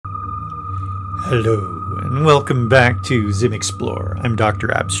Hello, and welcome back to ZIM Explore. I'm Dr.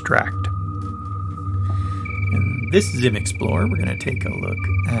 Abstract. In this ZIM Explore, we're going to take a look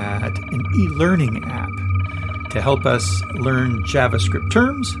at an e-learning app to help us learn JavaScript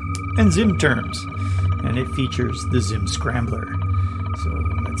terms and ZIM terms. And it features the ZIM Scrambler. So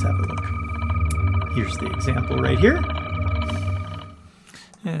let's have a look. Here's the example right here.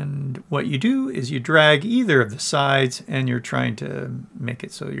 And what you do is you drag either of the sides and you're trying to make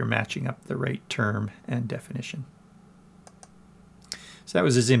it so you're matching up the right term and definition. So that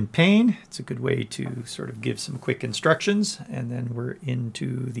was a ZIM pane. It's a good way to sort of give some quick instructions, and then we're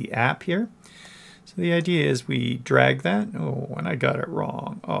into the app here. So the idea is we drag that. Oh, and I got it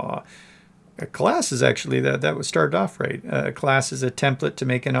wrong. A class is actually, that was started off right. A class is a template to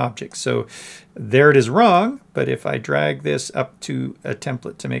make an object. So there it is wrong, but if I drag this up to a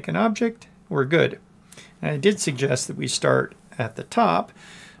template to make an object, we're good. And I did suggest that we start at the top.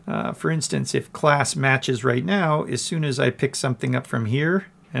 For instance, if class matches right now, as soon as I pick something up from here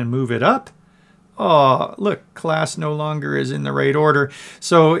and move it up, oh, look, class no longer is in the right order.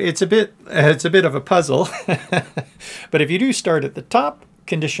 So it's a bit of a puzzle. But if you do start at the top,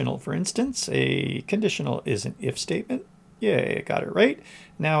 conditional, for instance, a conditional is an if statement. Yay, I got it right.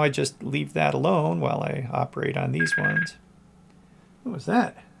 Now I just leave that alone while I operate on these ones. What was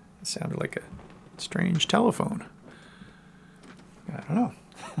that? It sounded like a strange telephone. I don't know.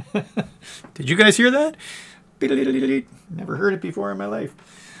 Did you guys hear that? Never heard it before in my life.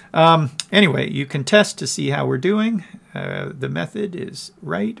 Anyway, you can test to see how we're doing. The method is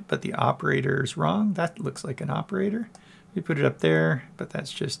right, but the operator is wrong. That looks like an operator. We put it up there, but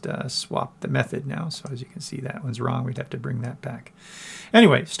that's just swap the method now. So as you can see, that one's wrong. We'd have to bring that back.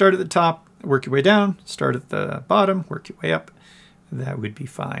 Anyway, start at the top, work your way down. Start at the bottom, work your way up. That would be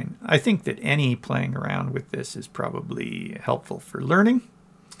fine. I think that any playing around with this is probably helpful for learning.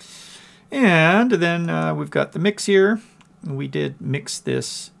 And then we've got the mix here. We did mix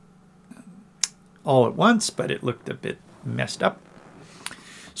this all at once, but it looked a bit messed up.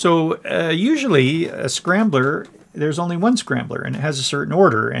 So usually a scrambler, there's only one scrambler and it has a certain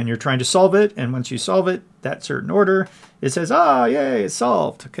order and you're trying to solve it, and once you solve it, that certain order, it says, ah, yay, it's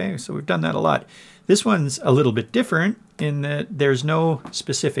solved. Okay, so we've done that a lot. This one's a little bit different in that there's no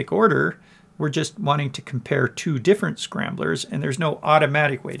specific order. We're just wanting to compare two different scramblers, and there's no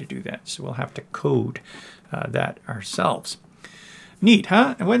automatic way to do that. So we'll have to code that ourselves. Neat,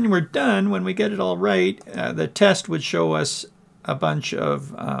 huh? And when we're done, when we get it all right, the test would show us a bunch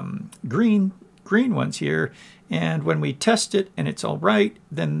of green ones here. And when we test it and it's all right,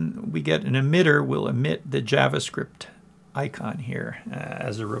 then we get an emitter. We'll emit the JavaScript icon here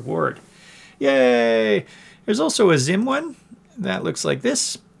as a reward. Yay! There's also a ZIM one that looks like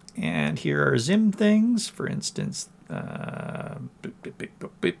this. And here are ZIM things. For instance, these are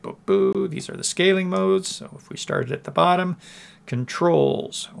the scaling modes. So if we started at the bottom,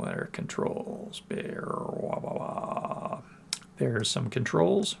 controls. What are controls? There's some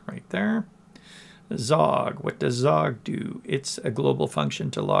controls right there. Zog. What does Zog do? It's a global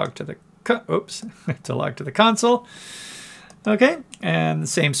function to log to the console. Okay, and the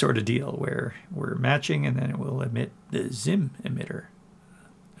same sort of deal where we're matching, and then it will emit the ZIM emitter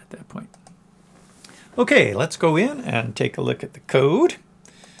at that point. Okay, let's go in and take a look at the code.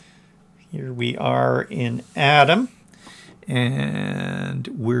 Here we are in Atom, and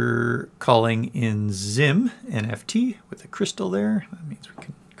we're calling in ZIM NFT with a crystal there. That means we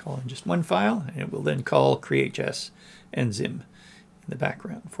can call in just one file, and it will then call create.js and ZIM in the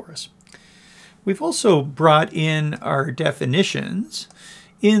background for us. We've also brought in our definitions.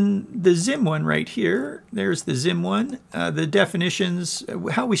 In the ZIM one right here, there's the ZIM one. The definitions,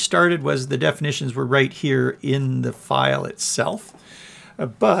 how we started was the definitions were right here in the file itself.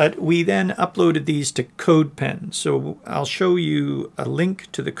 But we then uploaded these to CodePen. So I'll show you a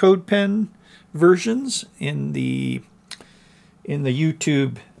link to the CodePen versions in the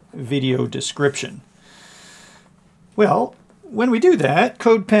YouTube video description. Well, when we do that,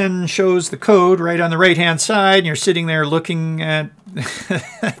 CodePen shows the code right on the right-hand side, and you're sitting there looking at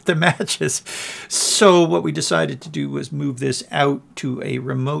the matches. So what we decided to do was move this out to a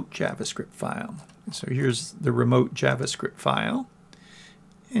remote JavaScript file. So here's the remote JavaScript file.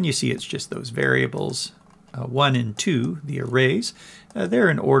 And you see it's just those variables, 1 and 2, the arrays. They're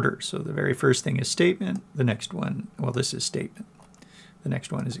in order. So the very first thing is statement. The next one, well, this is statement. The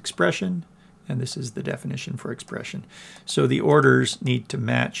next one is expression. And this is the definition for expression. So the orders need to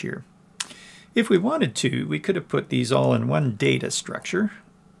match here. If we wanted to, we could have put these all in one data structure,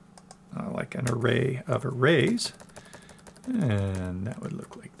 like an array of arrays. And that would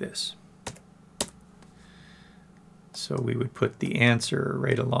look like this. So we would put the answer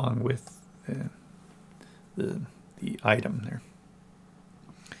right along with the item there.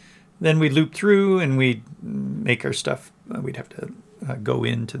 Then we loop through and we make our stuff. We'd have to go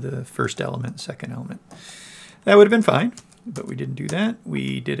into the first element, second element. That would have been fine, but we didn't do that.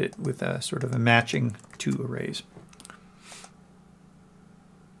 We did it with a sort of a matching two arrays.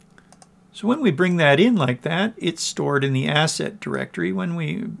 So when we bring that in like that, it's stored in the asset directory.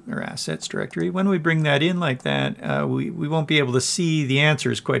 Assets directory. When we bring that in like that, we won't be able to see the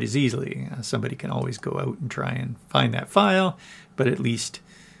answers quite as easily. Somebody can always go out and try and find that file, but at least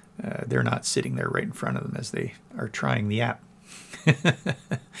they're not sitting there right in front of them as they are trying the app.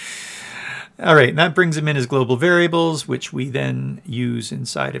 All right, and that brings them in as global variables, which we then use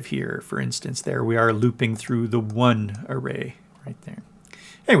inside of here. For instance, there we are looping through the one array right there.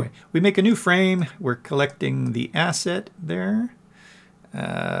 Anyway, we make a new frame. We're collecting the asset there.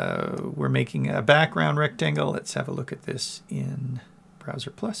 We're making a background rectangle. Let's have a look at this in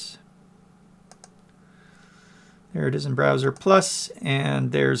Browser Plus. There it is in Browser Plus,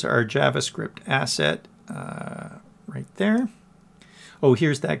 and there's our JavaScript asset right there. Oh,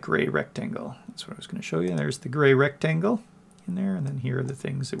 here's that gray rectangle. That's what I was going to show you. There's the gray rectangle in there, and then here are the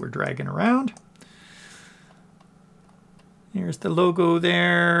things that we're dragging around. Here's the logo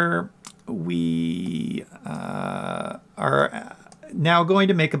there. We are now going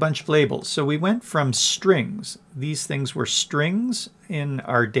to make a bunch of labels. So we went from strings. These things were strings in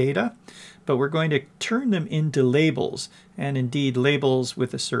our data, but we're going to turn them into labels, and indeed labels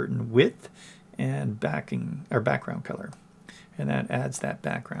with a certain width and background color. And that adds that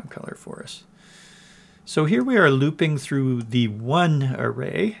background color for us. So here we are looping through the one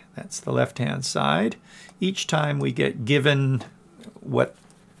array. That's the left-hand side. Each time we get given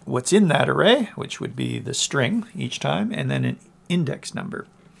what's in that array, which would be the string each time, and then an index number.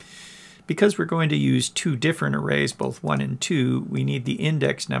 Because we're going to use two different arrays, both 1 and 2, we need the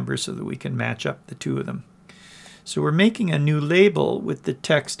index number so that we can match up the two of them. So we're making a new label with the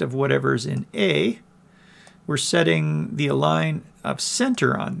text of whatever's in A. We're setting the align of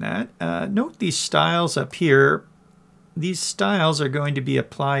center on that. Note these styles up here. These styles are going to be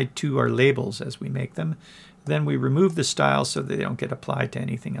applied to our labels as we make them. Then we remove the styles so they don't get applied to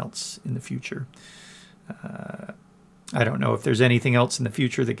anything else in the future. I don't know if there's anything else in the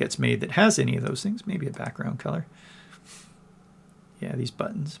future that gets made that has any of those things. Maybe a background color. Yeah, these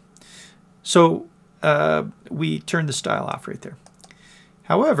buttons. So we turn the style off right there.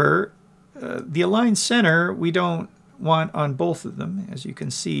 However, the align center we don't want on both of them. As you can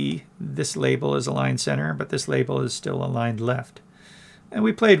see, this label is aligned center, but this label is still aligned left. And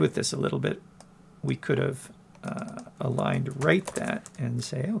we played with this a little bit. We could have aligned right that and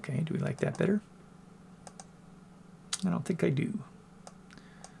say, okay, do we like that better? I don't think I do.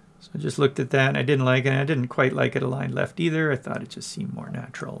 So I just looked at that and I didn't like it, and I didn't quite like it aligned left either. I thought it just seemed more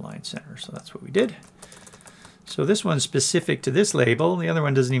natural aligned center, so that's what we did. So this one's specific to this label. The other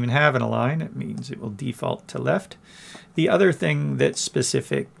one doesn't even have an align. It means it will default to left. The other thing that's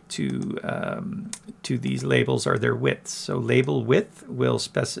specific to these labels are their widths. So label width will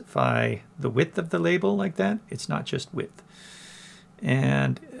specify the width of the label like that. It's not just width.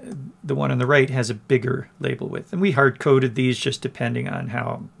 And the one on the right has a bigger label width. And we hard-coded these just depending on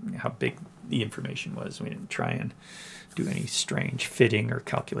how big the information was. We didn't try and do any strange fitting or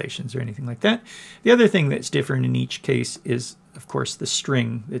calculations or anything like that. The other thing that's different in each case is, of course, the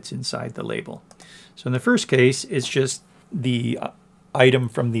string that's inside the label. So in the first case, it's just the item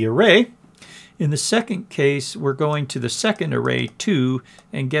from the array. In the second case, we're going to the second array 2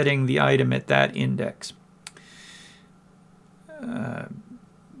 and getting the item at that index.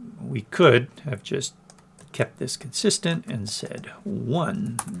 We could have just kept this consistent and said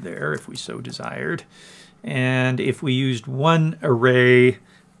 1 there if we so desired. And if we used one array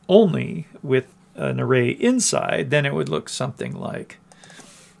only with an array inside, then it would look something like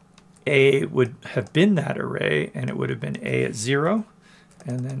A would have been that array, and it would have been A at 0,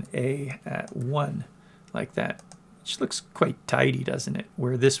 and then A at 1, like that. Which looks quite tidy, doesn't it?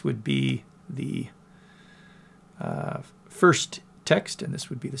 Where this would be the first text, and this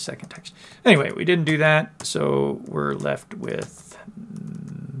would be the second text. Anyway, we didn't do that, so we're left with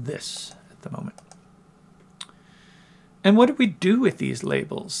this at the moment. And what do we do with these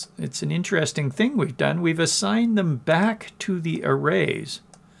labels? It's an interesting thing we've done. We've assigned them back to the arrays.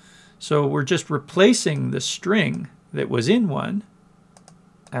 So we're just replacing the string that was in one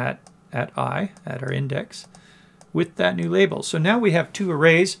at our index, with that new label. So now we have 2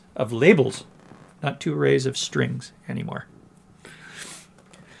 arrays of labels, not 2 arrays of strings anymore.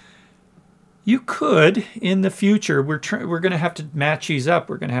 You could, in the future, we're going to have to match these up.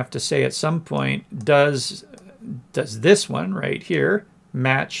 We're going to have to say at some point, does this one right here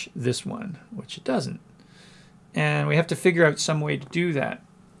match this one, which it doesn't. and we have to figure out some way to do that.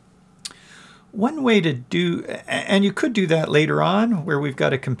 One way to do, and you could do that later on, where we've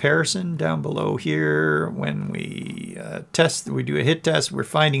got a comparison down below here. When we we do a hit test, we're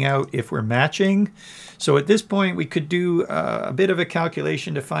finding out if we're matching. So at this point, we could do a bit of a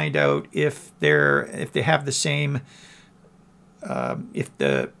calculation to find out if they have the same, if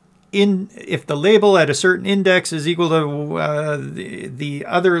the label at a certain index is equal to the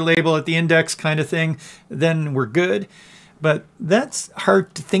other label at the index kind of thing, then we're good. But that's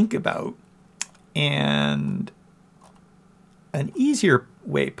hard to think about. And an easier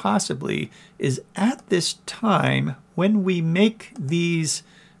way possibly is at this time, when we make these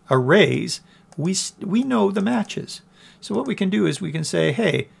arrays, we know the matches. So what we can do is we can say,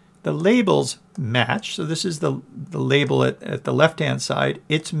 hey, the labels match. So this is the label at the left-hand side.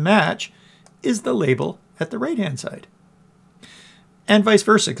 Its match is the label at the right-hand side. And vice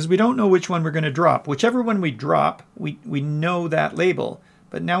versa, because we don't know which one we're going to drop. Whichever one we drop, we know that label.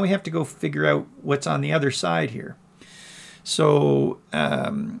 But now we have to go figure out what's on the other side here. So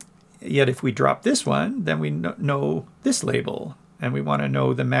yet if we drop this one, then we know this label. And we want to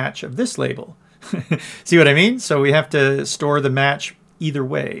know the match of this label. See what I mean? So we have to store the match either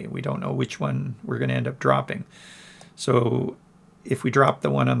way. We don't know which one we're going to end up dropping. So if we drop the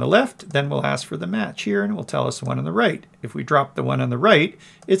one on the left, then we'll ask for the match here, and it will tell us the one on the right. If we drop the one on the right,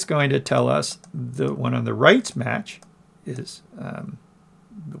 it's going to tell us the one on the right's match is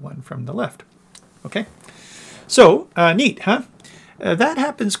the one from the left. Okay, so neat, huh? That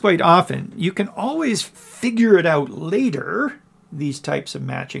happens quite often. You can always figure it out later, these types of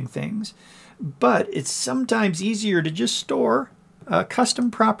matching things, but it's sometimes easier to just store a custom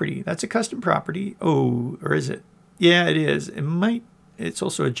property. That's a custom property. Oh, or is it? Yeah, it is. It's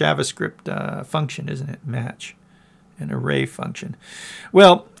also a JavaScript function, isn't it? Match, an array function.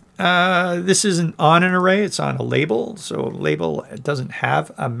 Well, this isn't on an array, it's on a label. So a label doesn't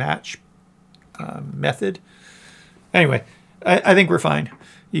have a match method. Anyway, I think we're fine.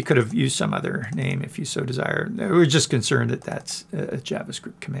 You could have used some other name if you so desire. We're just concerned that that's a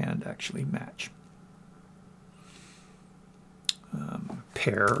JavaScript command, actually, match.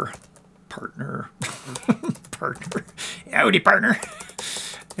 Pair, partner, partner, howdy partner.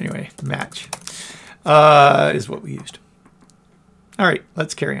 Anyway, match is what we used. All right,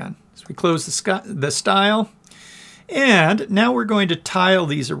 let's carry on. So we close the style, and now we're going to tile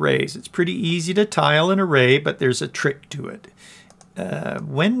these arrays. It's pretty easy to tile an array, but there's a trick to it.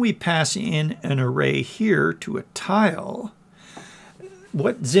 When we pass in an array here to a tile,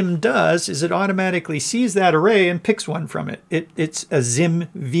 what ZIM does is it automatically sees that array and picks one from it. It's a ZIM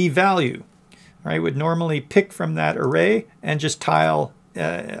v value. Right? It would normally pick from that array and just tile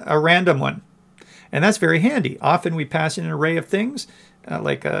a random one. And that's very handy. Often we pass in an array of things,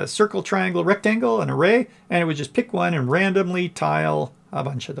 like a circle, triangle, rectangle, an array, and it would just pick one and randomly tile a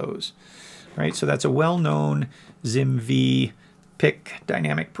bunch of those. Right? So that's a well-known ZIM v pick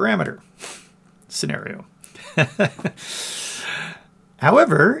dynamic parameter scenario.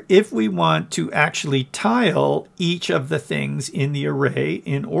 However, if we want to actually tile each of the things in the array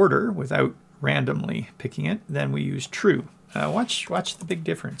in order without randomly picking it, then we use true. Watch the big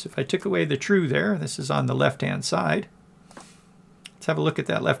difference. If I took away the true there, this is on the left-hand side. Let's have a look at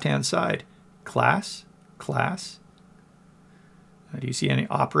that left-hand side. Class, class. Do you see any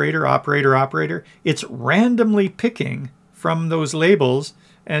operator, operator, operator? It's randomly picking from those labels,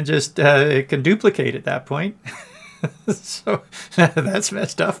 and just it can duplicate at that point. So that's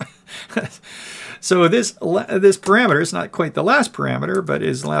messed up. So this parameter is not quite the last parameter, but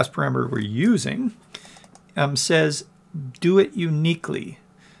is the last parameter we're using. Says do it uniquely.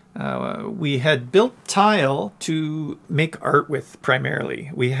 We had built tile to make art with primarily.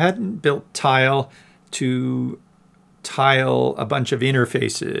 We hadn't built tile to tile a bunch of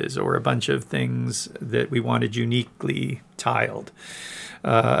interfaces or a bunch of things that we wanted uniquely tiled.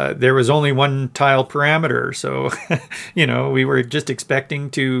 There was only one tile parameter, so you know, we were just expecting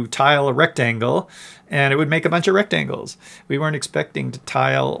to tile a rectangle and it would make a bunch of rectangles. We weren't expecting to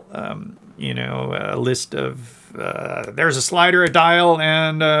tile you know, a list of there's a slider, a dial,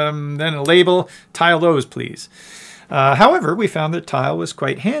 and then a label. Tile those, please. However, we found that tile was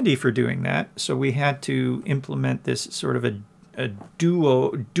quite handy for doing that, so we had to implement this sort of a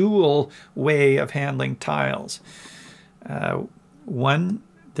dual way of handling tiles. One,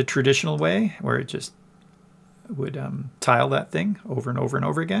 the traditional way, where it just would tile that thing over and over and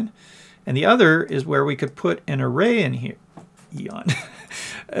over again. And the other is where we could put an array in here.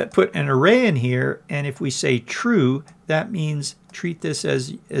 Put an array in here, and if we say true, that means treat this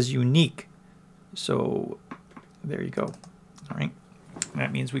as unique. So there you go. All right.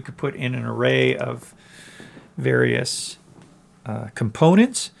 That means we could put in an array of various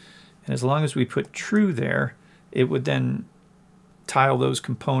components. And as long as we put true there, it would then tile those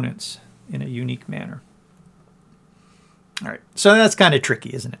components in a unique manner. All right, so that's kind of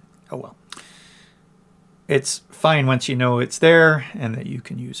tricky, isn't it? Oh well. It's fine once you know it's there and that you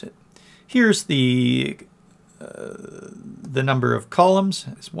can use it. Here's the number of columns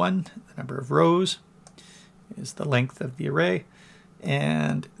is 1, the number of rows is the length of the array,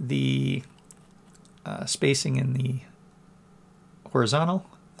 and the spacing in the horizontal,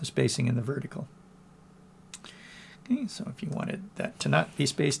 the spacing in the vertical. Okay, so if you wanted that to not be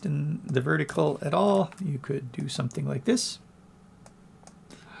spaced in the vertical at all, you could do something like this,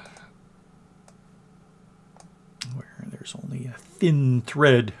 where there's only a thin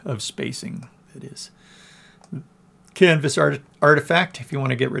thread of spacing that is canvas artifact. If you want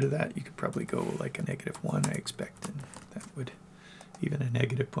to get rid of that, you could probably go like a -1, I expect, and that would even a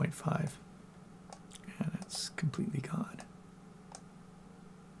 -0.5, and it's completely gone.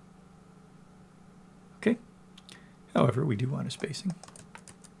 Okay. However, we do want a spacing,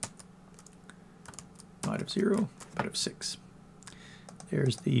 not of 0, but of 6.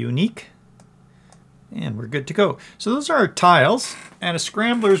 There's the unique, and we're good to go. So those are our tiles, and a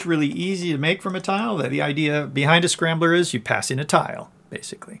scrambler is really easy to make from a tile. The idea behind a scrambler is you pass in a tile,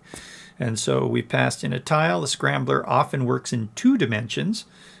 basically. And so we passed in a tile. The scrambler often works in 2 dimensions,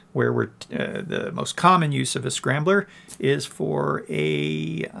 where the most common use of a scrambler is for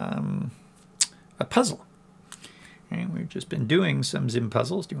a puzzle. And we've just been doing some ZIM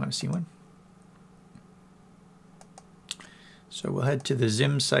puzzles. Do you want to see one? So we'll head to the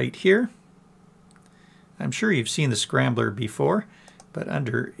ZIM site here. I'm sure you've seen the scrambler before, but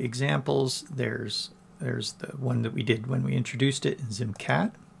under examples, there's the one that we did when we introduced it in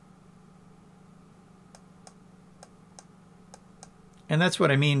ZIMCat. And that's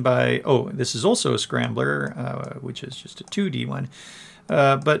what I mean by, oh, this is also a scrambler, which is just a 2D one.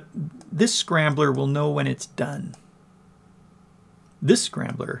 But this scrambler will know when it's done. This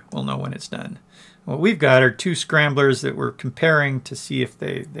scrambler will know when it's done. What we've got are 2 scramblers that we're comparing to see if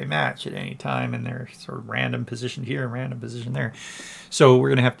they match at any time, and they're sort of random position here and random position there. So we're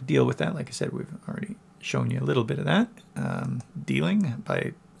going to have to deal with that. Like I said, we've already shown you a little bit of that, dealing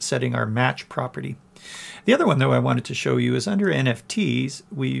by setting our match property. The other one, though, I wanted to show you is under NFTs,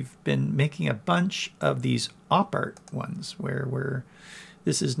 we've been making a bunch of these op art ones where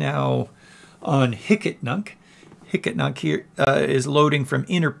this is now on Hicketnunk. Hicketnunk here is loading from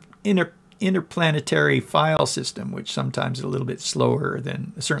interplanetary file system, which sometimes is a little bit slower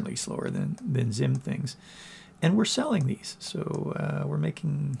than, certainly slower than ZIM things. And we're selling these. So we're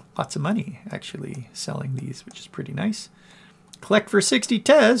making lots of money actually selling these, which is pretty nice. Collect for 60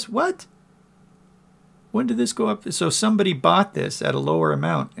 TES, what? When did this go up? So somebody bought this at a lower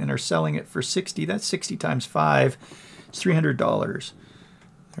amount and are selling it for 60. That's 60 times 5. It's $300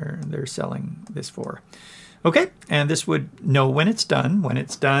 they're selling this for. Okay, and this would know when it's done. When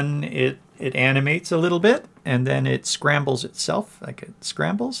it's done, it animates a little bit, and then it scrambles itself, like it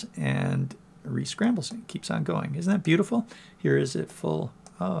scrambles and re-scrambles and keeps on going. Isn't that beautiful? Here is it full.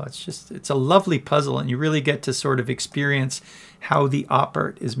 Oh, it's a lovely puzzle, and you really get to sort of experience how the op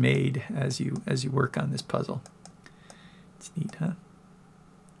art is made as you work on this puzzle. It's neat, huh?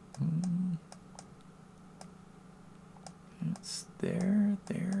 It's there,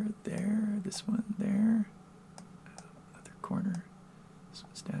 this one there. Other corner. This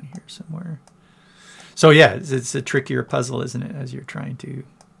one's down here somewhere. So yeah, it's a trickier puzzle, isn't it, as you're trying to...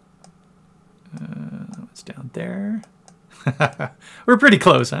 it's down there. We're pretty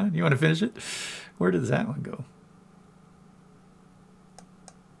close, huh? You want to finish it? Where does that one go?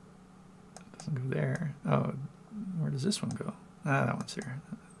 It doesn't go there. Oh, where does this one go? Ah, that one's there.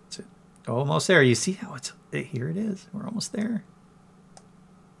 That's it. Almost there. You see how it's... Here it is. We're almost there.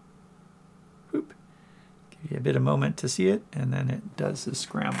 Whoop. Give you a bit of moment to see it, and then it does the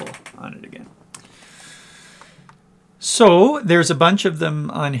scramble on it again. So there's a bunch of them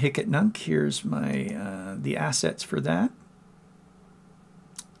on Hicketnunk. Here's my the assets for that.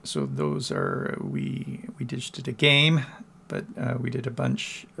 So those are, we just did a game, but we did a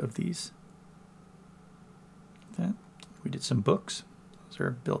bunch of these. We did some books. Those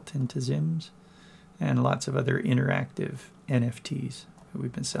are built into ZIMs. And lots of other interactive NFTs that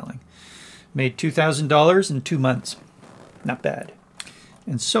we've been selling. Made $2,000 in 2 months. Not bad.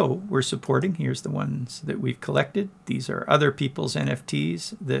 And so we're supporting, here's the ones that we've collected. These are other people's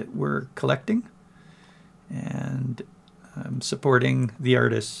NFTs that we're collecting. And supporting the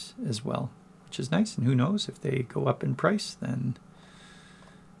artists as well, which is nice. And who knows, if they go up in price, then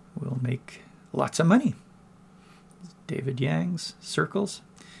we'll make lots of money. David Yang's circles.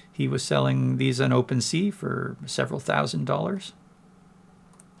 He was selling these on OpenSea for several $1,000s.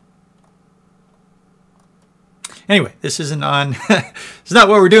 Anyway, this isn't on. It's not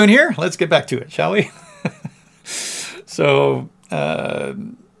what we're doing here. Let's get back to it, shall we? So,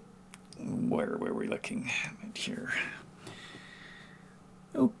 where were we looking here?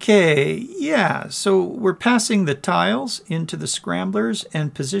 Okay, yeah, so we're passing the tiles into the scramblers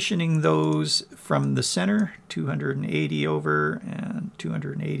and positioning those from the center, 280 over and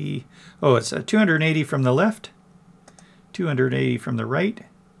 280. Oh, it's 280 from the left, 280 from the right.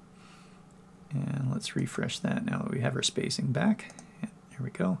 And let's refresh that now that we have our spacing back. There we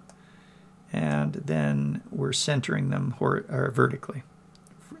go. And then we're centering them vertically,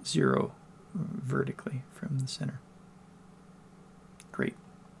 0 vertically from the center. Great.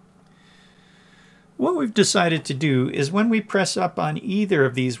 What we've decided to do is when we press up on either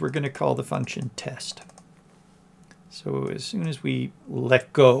of these, we're going to call the function test. So as soon as we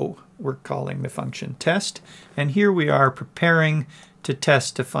let go, we're calling the function test. And here we are preparing to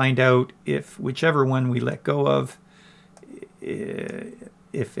test to find out if whichever one we let go of,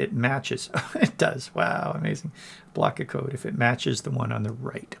 if it matches. It does. Wow, amazing. Block of code if it matches the one on the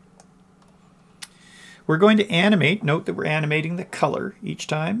right. We're going to animate. Note that we're animating the color each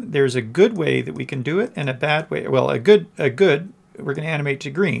time. There's a good way that we can do it and a bad way. Well, a good, we're going to animate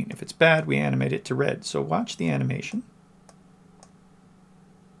to green. If it's bad, we animate it to red. So watch the animation.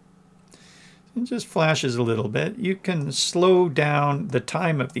 It just flashes a little bit. You can slow down the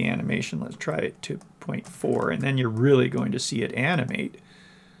time of the animation. Let's try it to 0.4, and then you're really going to see it animate.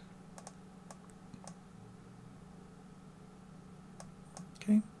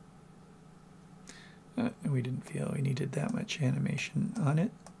 Okay. We didn't feel we needed that much animation on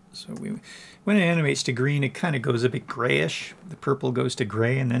it. So when it animates to green, it kind of goes a bit grayish. The purple goes to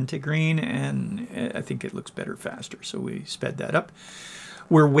gray and then to green, and I think it looks better faster. So we sped that up.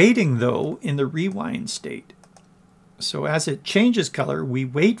 We're waiting, though, in the rewind state. So as it changes color, we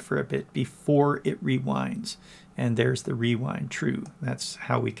wait for a bit before it rewinds. And there's the rewind true. That's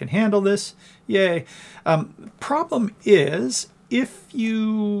how we can handle this. Yay. Problem is, if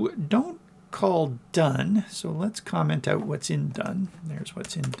you don't call done, so let's comment out what's in done. There's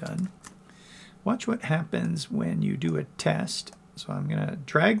what's in done. Watch what happens when you do a test. So I'm going to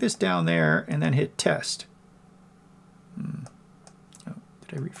drag this down there and then hit test.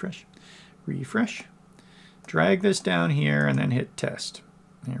 Did I refresh? Refresh. Drag this down here and then hit test.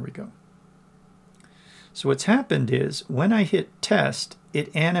 There we go. So what's happened is when I hit test,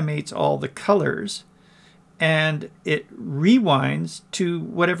 it animates all the colors and it rewinds to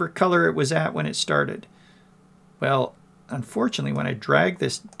whatever color it was at when it started. Well, unfortunately, when I drag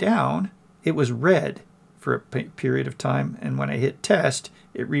this down, it was red for a period of time, and when I hit test,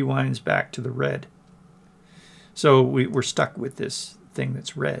 it rewinds back to the red. So we're stuck with this thing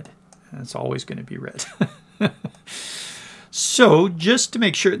that's red, and it's always going to be red. So just to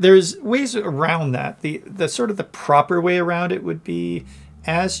make sure, there's ways around that. The sort of the proper way around it would be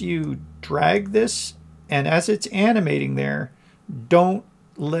as you drag this and as it's animating there, don't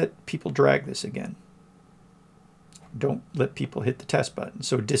let people drag this again. Don't let people hit the test button.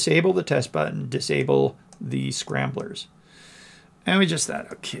 So disable the test button, disable the scramblers. And we just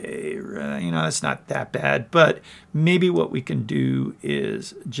thought, okay, you know, that's not that bad. But maybe what we can do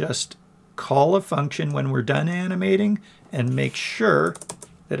is just call a function when we're done animating and make sure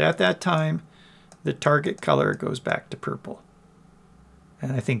that at that time the target color goes back to purple.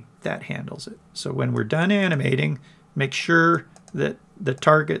 And I think that handles it. So when we're done animating, make sure that the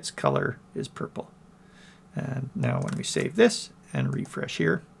target's color is purple. And now when we save this and refresh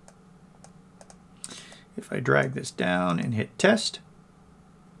here, if I drag this down and hit test,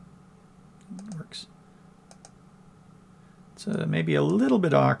 it works. It's maybe a little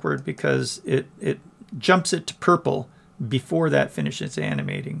bit awkward because it jumps it to purple before that finishes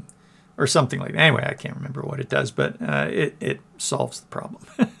animating or something like that. Anyway, I can't remember what it does, but it solves the problem.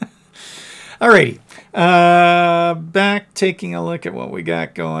 Alrighty, back taking a look at what we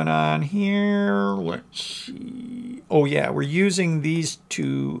got going on here. Let's see. Oh yeah, we're using these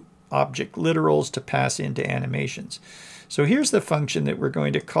two object literals to pass into animations. So here's the function that we're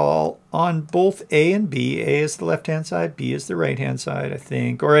going to call on both A and B. A is the left-hand side, B is the right-hand side, I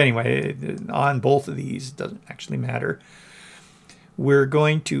think. Or anyway, on both of these, it doesn't actually matter. We're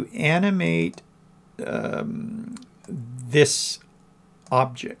going to animate this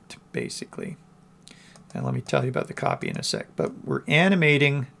object, basically. And let me tell you about the copy in a sec. But we're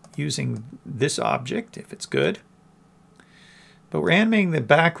animating using this object, if it's good. But we're animating the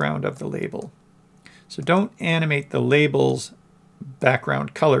background of the label. So don't animate the label's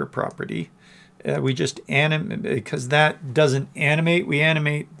background color property. we just animate, because that doesn't animate. We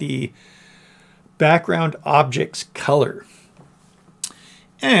animate the background object's color.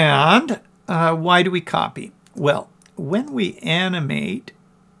 And why do we copy? Well, when we animate,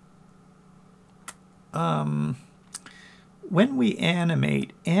 animate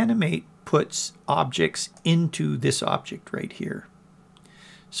puts objects into this object right here.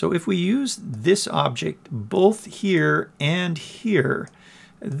 So if we use this object both here and here,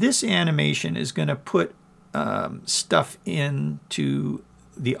 this animation is going to put stuff into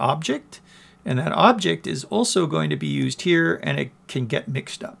the object, and that object is also going to be used here, and it can get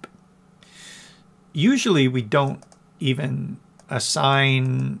mixed up. Usually we don't even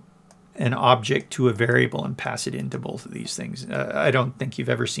assign an object to a variable and pass it into both of these things. I don't think you've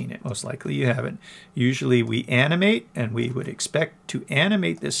ever seen it. Most likely you haven't. Usually we animate, and we would expect to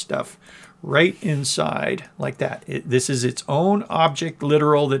animate this stuff right inside like that. This is its own object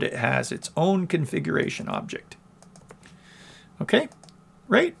literal, that it has its own configuration object. Okay,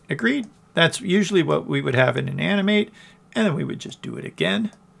 right? Agreed? That's usually what we would have in an animate, and then we would just do it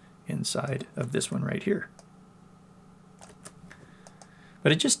again inside of this one right here.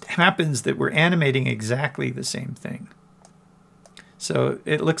 But it just happens that we're animating exactly the same thing. So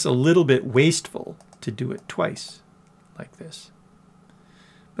it looks a little bit wasteful to do it twice like this.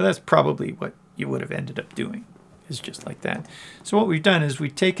 But that's probably what you would have ended up doing, is just like that. So what we've done is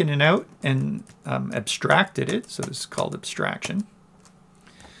we've taken it out and abstracted it. So this is called abstraction.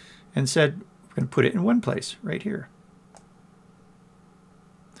 And said we're going to put it in one place right here.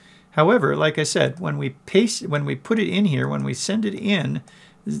 However, like I said, when we put it in here, when we send it in,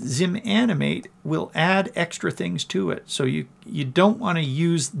 ZIM animate will add extra things to it. So you don't want to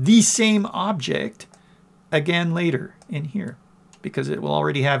use the same object again later in here, because it will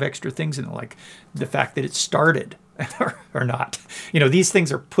already have extra things in it, like the fact that it started or not. You know, these things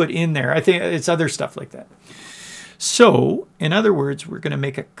are put in there. I think it's other stuff like that. So, in other words, we're going to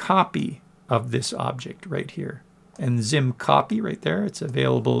make a copy of this object right here. And ZIM copy right there, it's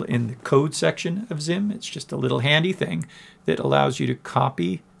available in the code section of ZIM. It's just a little handy thing that allows you to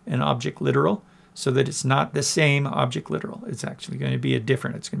copy an object literal so that it's not the same object literal. It's actually going to be it's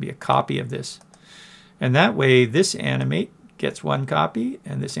going to be a copy of this. And that way this animate gets one copy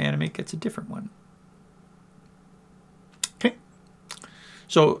and this animate gets a different one. Okay.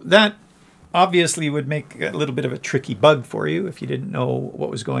 So that obviously would make a little bit of a tricky bug for you if you didn't know what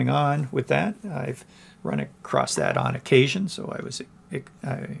was going on with that. I've run across that on occasion, so I was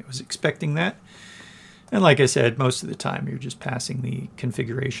expecting that. And like I said, most of the time you're just passing the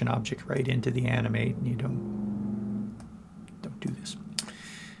configuration object right into the animate, and you don't do this.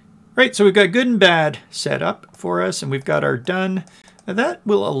 Right, so we've got good and bad set up for us, and we've got our done. Now that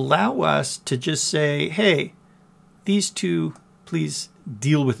will allow us to just say, hey, these two, please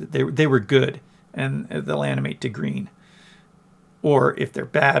deal with it. They were good, and they'll animate to green. Or if they're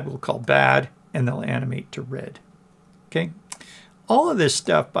bad, we'll call bad, and they'll animate to red. Okay. All of this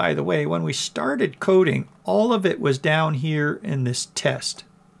stuff, by the way, when we started coding, all of it was down here in this test.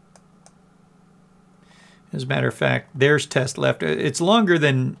 As a matter of fact, there's test left. It's longer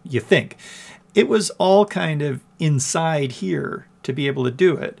than you think. It was all kind of inside here to be able to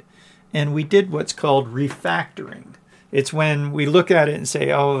do it. And we did what's called refactoring. It's when we look at it and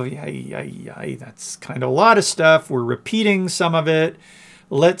say, oh, yeah, that's kind of a lot of stuff. We're repeating some of it.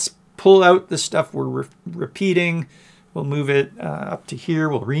 Let's pull out the stuff we're repeating. We'll move it up to here.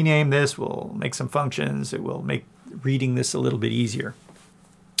 We'll rename this. We'll make some functions. It will make reading this a little bit easier.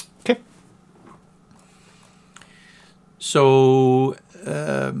 Okay. So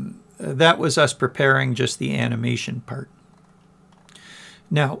that was us preparing just the animation part.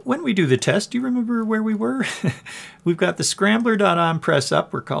 Now, when we do the test, do you remember where we were? We've got the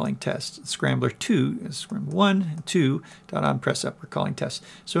scrambler.onPressUp, we're calling test. Scrambler1 and 2.onPressUp, we're calling test.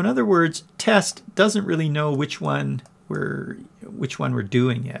 So in other words, test doesn't really know which one we're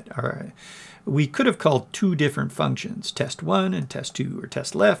doing yet. All right. We could have called two different functions, test1 and test2, or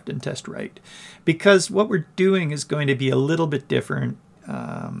test left and test right, because what we're doing is going to be a little bit different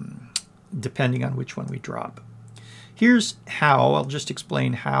depending on which one we drop. Here's how, I'll just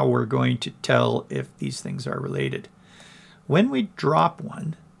explain how we're going to tell if these things are related. When we drop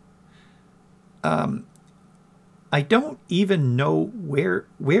one, I don't even know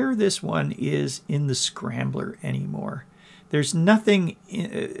where this one is in the scrambler anymore. There's nothing,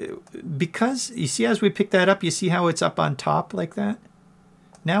 because you see as we pick that up, you see how it's up on top like that?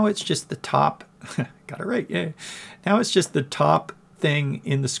 Now it's just the top, got it right, yeah. Now it's just the top thing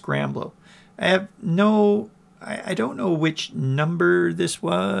in the scrambler. I don't know which number this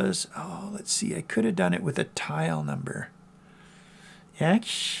was. Oh, let's see. I could have done it with a tile number.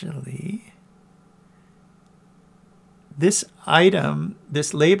 Actually, this item,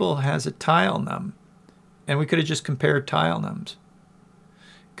 this label has a tile num, and we could have just compared tile nums,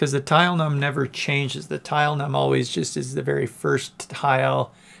 because the tile num never changes. The tile num always just is the very first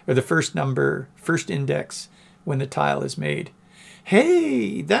tile, or the first number, first index when the tile is made.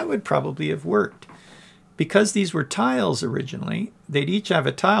 Hey, that would probably have worked. Because these were tiles originally, they'd each have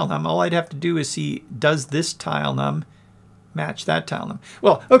a tile num. All I'd have to do is see, does this tile num match that tile num?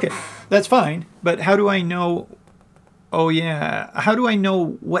 Well, okay, that's fine, but how do I know, oh yeah, how do I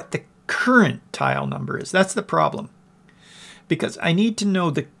know what the current tile number is? That's the problem. Because I need to know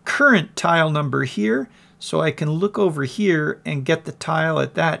the current tile number here, so I can look over here and get the tile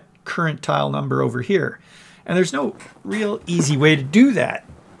at that current tile number over here. And there's no real easy way to do that.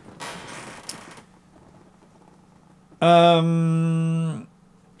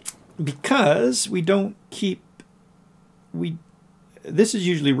 Because we don't keep, this is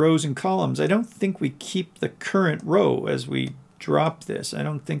usually rows and columns. I don't think we keep the current row as we drop this. I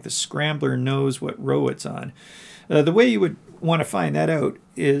don't think the scrambler knows what row it's on. The way you would want to find that out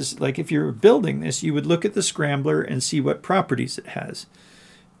is, like, if you're building this, you would look at the scrambler and see what properties it has.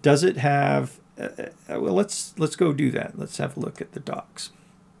 Does it have, well, let's go do that. Let's have a look at the docs.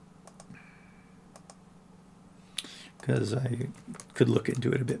 Because I could look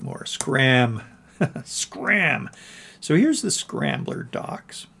into it a bit more. Scram. Scram. So here's the scrambler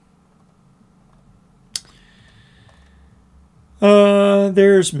docs.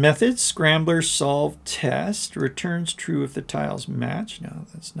 There's methods, scrambler, solve, test, returns true if the tiles match. No,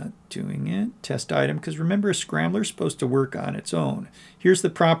 that's not doing it. Test item, because remember, a scrambler is supposed to work on its own. Here's the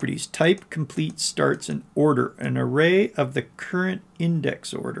properties. Type, complete, starts, and order. An array of the current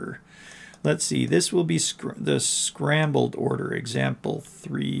index order. Let's see, this will be the scrambled order, example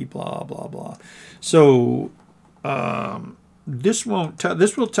 3, blah, blah, blah. So this will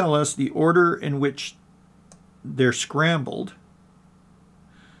tell us the order in which they're scrambled.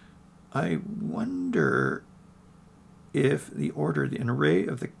 I wonder if the order, an array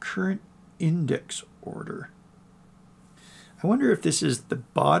of the current index order. I wonder if this is the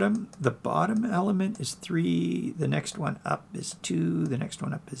bottom element is 3, the next one up is 2, the next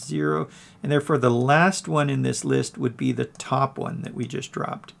one up is 0, and therefore the last one in this list would be the top one that we just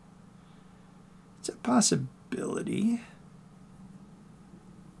dropped. It's a possibility.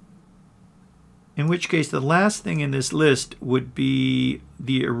 In which case the last thing in this list would be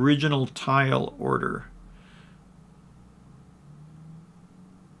the original tile order.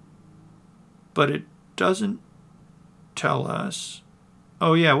 But it doesn't tell us.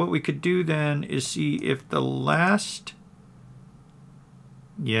 Oh yeah, what we could do then is see if the last,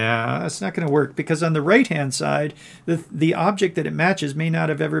 yeah, that's not going to work, because on the right hand side the object that it matches may not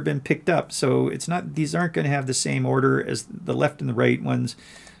have ever been picked up, so it's not, these aren't going to have the same order as the left and the right ones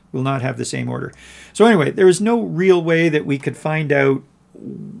will not have the same order. So anyway, there is no real way that we could find out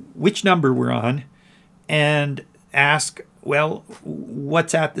which number we're on and ask, well,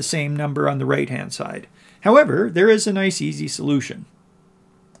 what's at the same number on the right hand side. However, there is a nice, easy solution.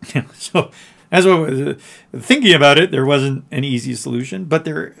 So, as I was thinking about it, there wasn't an easy solution, but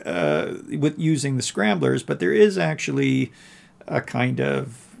there, with using the scramblers, but there is actually a kind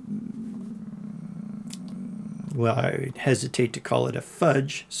of, well, I hesitate to call it a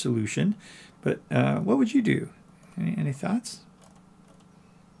fudge solution, but what would you do? Any thoughts?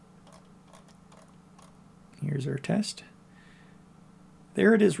 Here's our test.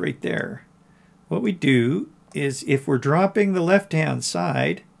 There it is right there. What we do is, if we're dropping the left-hand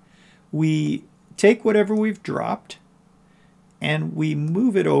side, we take whatever we've dropped and we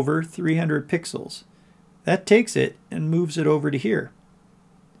move it over 300 pixels. That takes it and moves it over to here.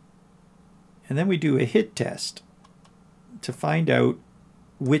 And then we do a hit test to find out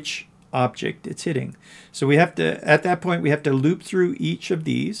which object it's hitting. So we have to, at that point, we have to loop through each of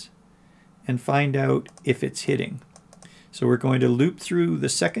these and find out if it's hitting. So we're going to loop through the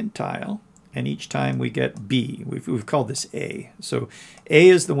second tile, and each time we get B. We've called this A. So A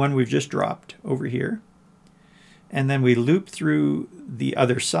is the one we've just dropped over here. And then we loop through the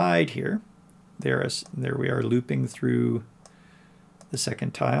other side here. There we are, looping through the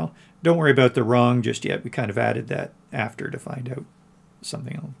second tile. Don't worry about the wrong just yet. We kind of added that after to find out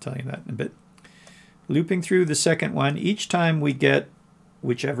something. I'll tell you that in a bit. Looping through the second one. Each time we get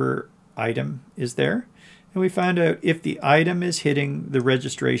whichever item is there. And we find out if the item is hitting the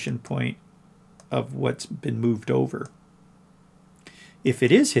registration point of what's been moved over. If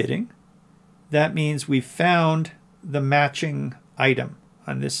it is hitting, that means we've found the matching item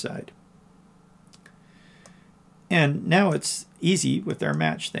on this side. And now it's easy with our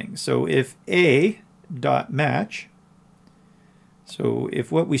match thing. So if A dot match, so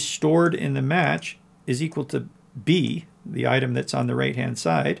if what we stored in the match is equal to B, the item that's on the right-hand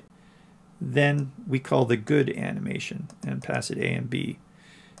side, then we call the good animation and pass it A and B.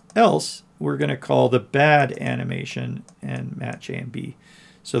 Else, we're going to call the bad animation and match A and B.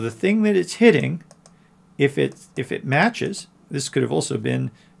 So the thing that it's hitting, if it matches, this could have also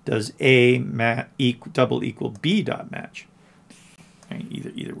been, does A double equal B dot match? Right,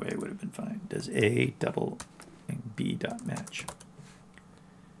 either way would have been fine. Does A double B dot match?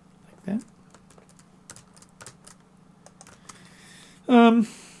 Like that.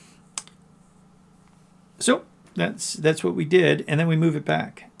 So that's what we did, and then we move it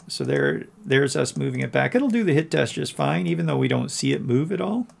back. So there's us moving it back. It'll do the hit test just fine, even though we don't see it move at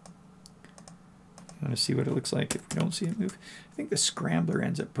all. I want to see what it looks like if we don't see it move. I think the scrambler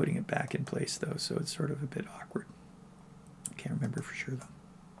ends up putting it back in place, though, so it's sort of a bit awkward. I can't remember for sure, though.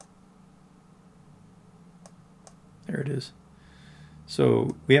 There it is.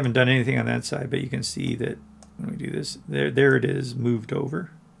 So we haven't done anything on that side, but you can see that when we do this, there it is, moved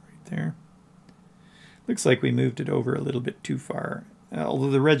over right there. Looks like we moved it over a little bit too far. Although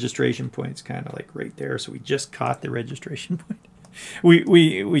the registration point's kind of like right there, so we just caught the registration point.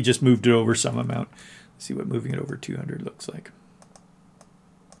 We just moved it over some amount. Let's see what moving it over 200 looks like.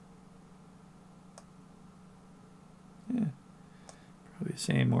 Yeah, probably the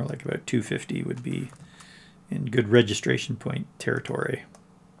same, more like about 250 would be in good registration point territory.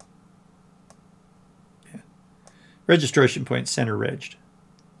 Yeah, registration point center regged,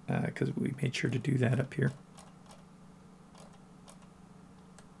 because we made sure to do that up here.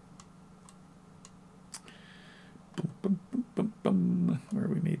 Where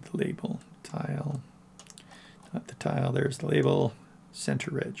we made the label, tile, not the tile, there's the label,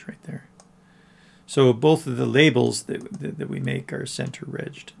 center reg right there. So both of the labels that we make are center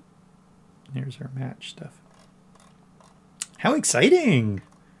regged. Here's our match stuff. How exciting!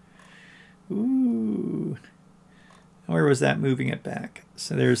 Ooh. Where was that moving it back?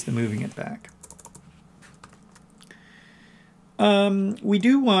 So there's the moving it back. We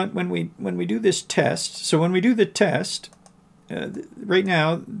do want, when we do this test, so when we do the test, right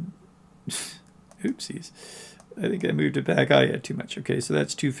now, oopsies, I think I moved it back. Oh yeah, too much. Okay, so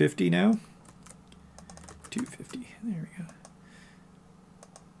that's 250 now. 250, there we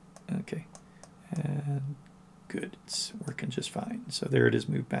go. Okay, and good, it's working just fine. So there it is,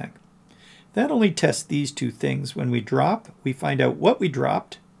 moved back. That only tests these two things. When we drop, we find out what we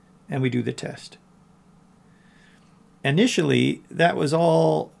dropped, and we do the test. Initially, that was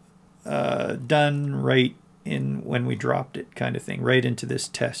all done right in when we dropped it, kind of thing, right into this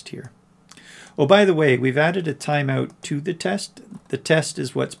test here. Oh, by the way, we've added a timeout to the test. The test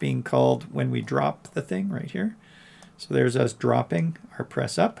is what's being called when we drop the thing right here. So there's us dropping our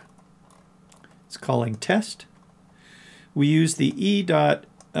press up. It's calling test. We use the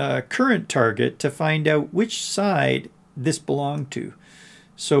current target to find out which side this belonged to.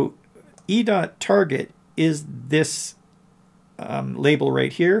 So target is this label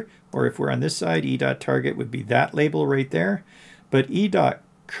right here, or if we're on this side, target would be that label right there. But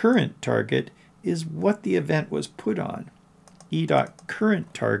current target is what the event was put on.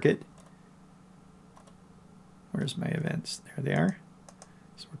 Current target, where's my events? There they are.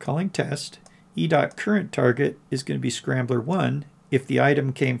 So we're calling test. Current target is going to be scrambler 1 if the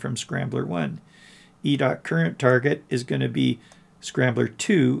item came from scrambler 1. Current target is going to be scrambler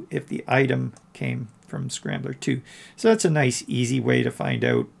 2 if the item came from scrambler 2. So that's a nice easy way to find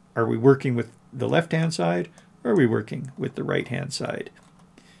out, are we working with the left hand side or are we working with the right hand side,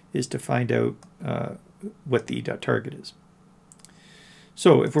 is to find out what the target is.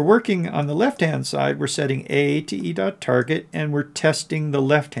 So if we're working on the left hand side, we're setting A to target and we're testing the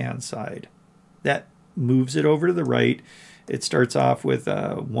left hand side. That moves it over to the right. It starts off with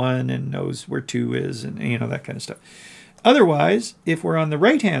 1 and knows where 2 is, and you know, that kind of stuff. Otherwise, if we're on the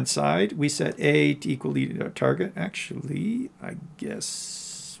right-hand side, we set A to equal target. Actually, I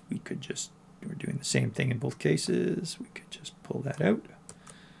guess we could just, we're doing the same thing in both cases. We could just pull that out.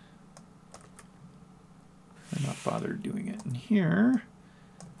 I'm not bothered doing it in here,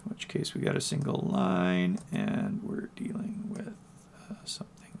 in which case we got a single line, and we're dealing with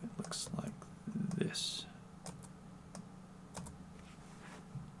something that looks like this.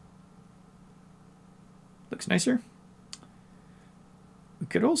 Looks nicer. We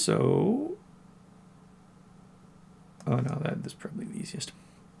could also, oh no, that's probably the easiest.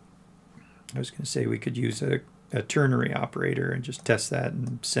 I was going to say we could use a ternary operator and just test that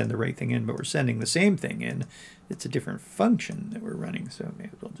and send the right thing in, but we're sending the same thing in. It's a different function that we're running, so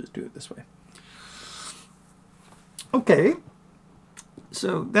maybe we'll just do it this way. Okay,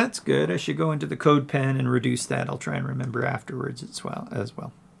 so that's good. I should go into the code pen and reduce that. I'll try and remember afterwards as well.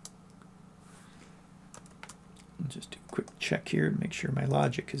 just do a quick check here to make sure my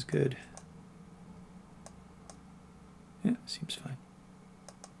logic is good. Yeah, seems fine.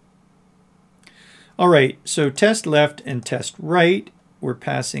 All right, so test left and test right. We're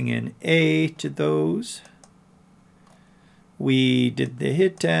passing in A to those. We did the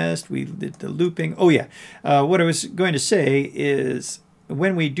hit test. We did the looping. Oh, yeah. What I was going to say is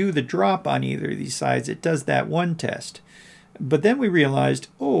when we do the drop on either of these sides, it does that one test. But then we realized,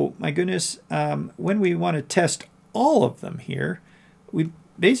 oh, my goodness, when we want to test all of them here, we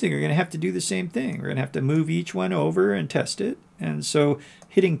basically are going to have to do the same thing. We're going to have to move each one over and test it. And so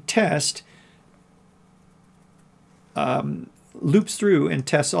hitting test loops through and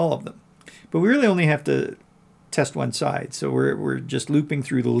tests all of them. But we really only have to test one side. So we're just looping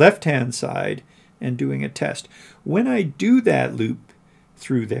through the left-hand side and doing a test. When I do that loop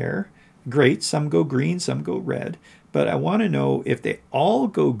through there, great, some go green, some go red, but I want to know if they all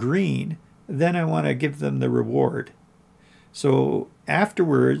go green, then I want to give them the reward. So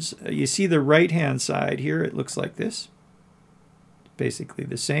afterwards, you see the right-hand side here, it looks like this. Basically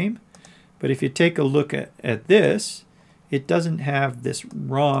the same. But if you take a look at this, it doesn't have this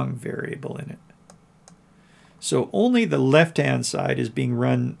wrong variable in it. So only the left-hand side is being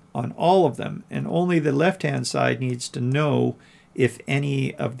run on all of them, and only the left-hand side needs to know if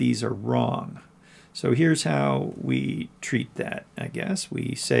any of these are wrong. So here's how we treat that, I guess.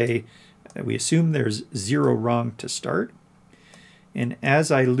 We say, we assume there's 0 wrong to start. And as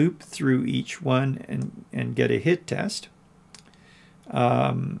I loop through each one and get a hit test,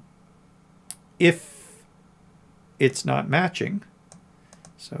 if it's not matching,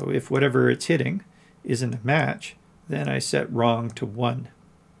 so if whatever it's hitting isn't a match, then I set wrong to 1.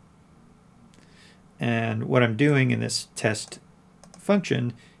 And what I'm doing in this test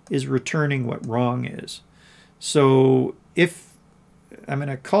function is returning what wrong is. So if I'm going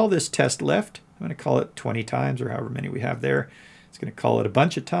to call this test left, I'm going to call it 20 times or however many we have there. It's going to call it a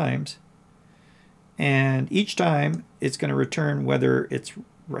bunch of times. And each time it's going to return whether it's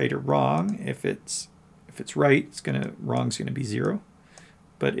right or wrong. If it's right, wrong's going to be 0.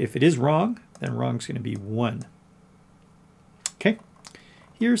 But if it is wrong, then wrong's going to be 1. Okay,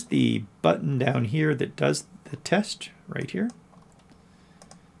 here's the button down here that does the test right here.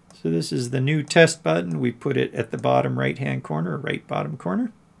 So this is the new test button. We put it at the bottom right-hand corner, right bottom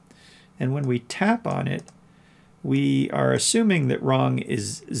corner. And when we tap on it, we are assuming that wrong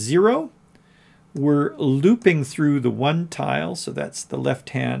is 0. We're looping through the one tile, so that's the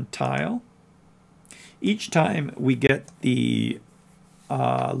left-hand tile. Each time we get the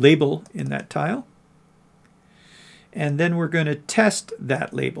label in that tile, and then we're going to test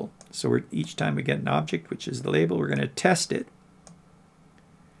that label. So each time we get an object, which is the label, we're going to test it.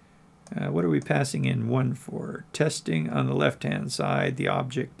 What are we passing in 1 for? Testing on the left-hand side, the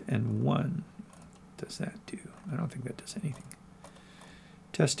object, and 1. What does that do? I don't think that does anything.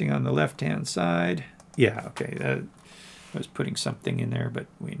 Testing on the left-hand side. Yeah, okay. I was putting something in there, but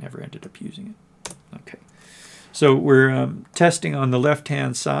we never ended up using it. Okay. So we're testing on the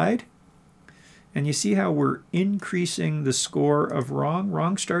left-hand side. And you see how we're increasing the score of wrong?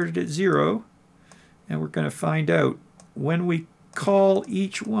 Wrong started at 0. And we're going to find out when we call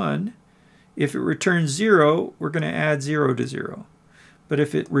each one, if it returns 0, we're going to add 0 to 0. But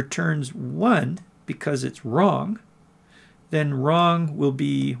if it returns 1 because it's wrong, then wrong will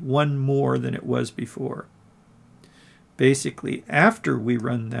be 1 more than it was before. Basically, after we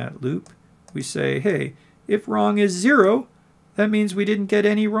run that loop, we say, hey, if wrong is 0, that means we didn't get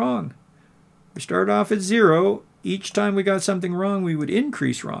any wrong. We start off at 0. Each time we got something wrong, we would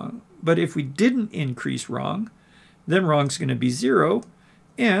increase wrong. But if we didn't increase wrong, then wrong's going to be 0,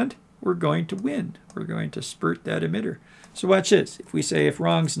 and we're going to win. We're going to spurt that emitter. So watch this. If we say if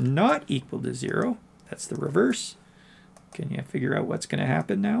wrong's not equal to 0, that's the reverse. Can you figure out what's going to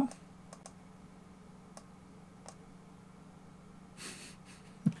happen now?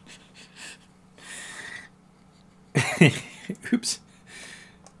 Oops.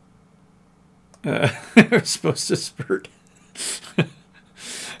 We're supposed to spurt.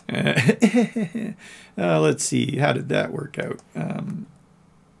 Let's see. How did that work out?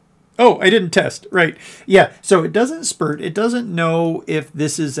 Oh, I didn't test. Right. Yeah. So it doesn't spurt. It doesn't know if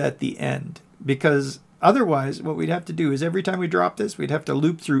this is at the end, because otherwise what we'd have to do is every time we drop this, we'd have to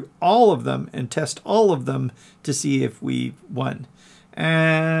loop through all of them and test all of them to see if we won.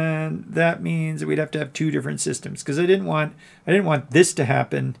 And that means that we'd have to have 2 different systems, because I didn't want this to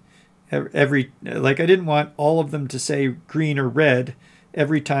happen I didn't want all of them to say green or red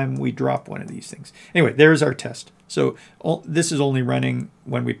every time we drop one of these things. Anyway, there's our test. So this is only running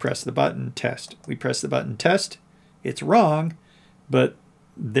when we press the button test. We press the button test, it's wrong, but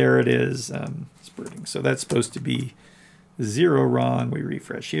there it is, spurting. So that's supposed to be 0 wrong. We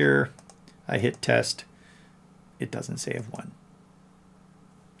refresh here. I hit test. It doesn't say I've won.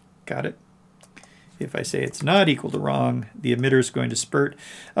 Got it? If I say it's not equal to wrong, the emitter is going to spurt.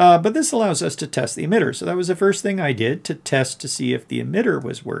 But this allows us to test the emitter. So that was the first thing I did to test to see if the emitter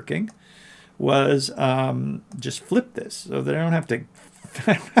was working, was just flip this so that I don't have to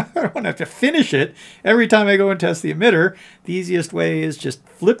I don't have to finish it every time I go and test the emitter. The easiest way is just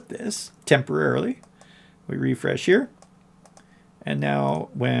flip this temporarily. We refresh here. And now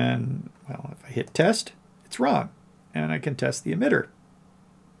when, well, if I hit test, it's wrong. And I can test the emitter.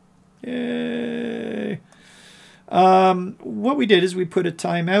 Yay. What we did is we put a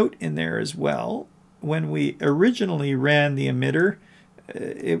timeout in there as well. When we originally ran the emitter,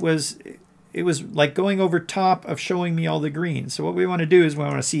 it was like going over top of showing me all the green. So what we want to do is we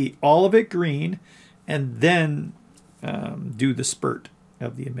want to see all of it green and then do the spurt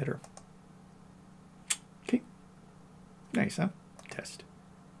of the emitter. Okay. Nice, huh? Test.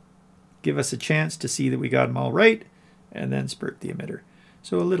 Give us a chance to see that we got them all right and then spurt the emitter.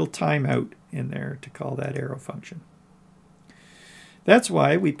 So a little timeout in there to call that arrow function. That's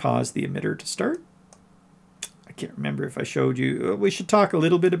why we paused the emitter to start. I can't remember if I showed you. We should talk a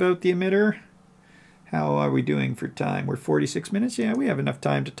little bit about the emitter. How are we doing for time? We're 46 minutes. Yeah, we have enough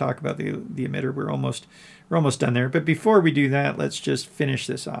time to talk about the emitter. We're almost done there. But before we do that, let's just finish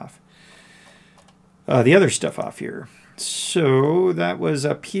this off. The other stuff off here. So that was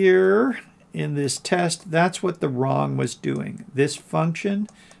up here in this test. That's what the wrong was doing. This function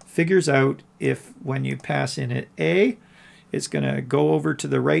figures out if when you pass in at A, it's going to go over to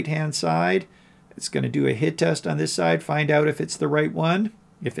the right-hand side. It's going to do a hit test on this side, find out if it's the right one,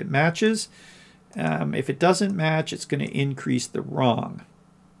 if it matches. If it doesn't match, it's going to increase the wrong.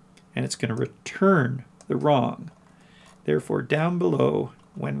 And it's going to return the wrong. Therefore, down below,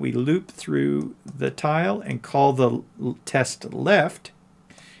 when we loop through the tile and call the test left,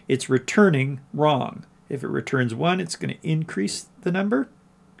 it's returning wrong. If it returns 1, it's going to increase the number.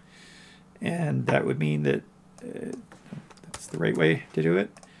 And that would mean that that's the right way to do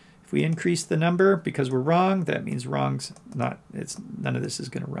it. If we increase the number because we're wrong, that means wrong's not, none of this is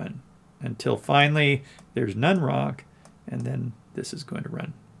going to run until finally there's none wrong, and then this is going to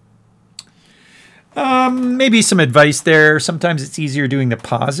run. Maybe some advice there. Sometimes it's easier doing the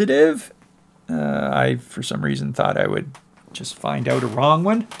positive. I, for some reason, thought I would just find out a wrong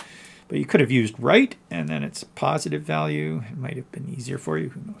one. But you could have used right, and then it's a positive value. It might have been easier for you.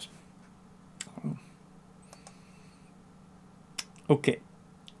 Who knows? Okay.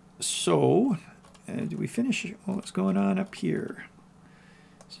 So, do we finish what's going on up here?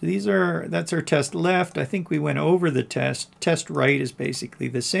 So that's our test left. I think we went over the test. Test right is basically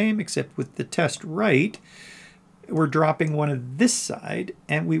the same, except with the test right, we're dropping one of this side,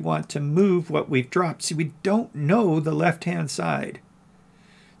 and we want to move what we've dropped. See, we don't know the left-hand side.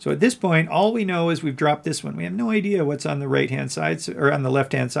 So at this point, all we know is we've dropped this one. We have no idea what's on the right-hand side, or on the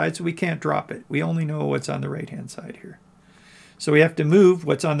left-hand side, so we can't drop it. We only know what's on the right-hand side here. So we have to move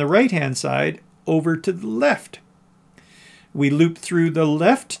what's on the right-hand side over to the left. We loop through the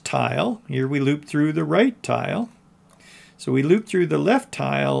left tile. Here we loop through the right tile. So we loop through the left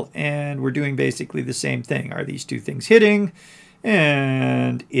tile, and we're doing basically the same thing. Are these two things hitting?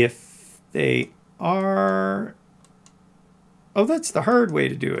 And if they are... Oh, that's the hard way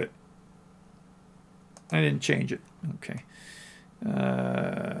to do it. I didn't change it. Okay.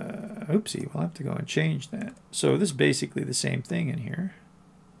 Oopsie, we'll have to go and change that. So this is basically the same thing in here,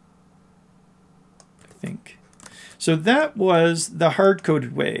 I think. So that was the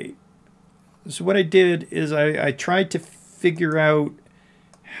hard-coded way. So what I did is I tried to figure out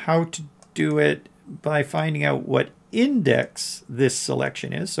how to do it by finding out what index this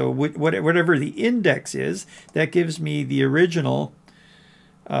selection is. So whatever the index is, that gives me the original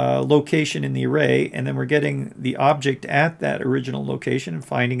location in the array, and then we're getting the object at that original location and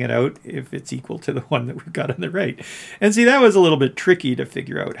finding it out if it's equal to the one that we've got on the right. And see, that was a little bit tricky to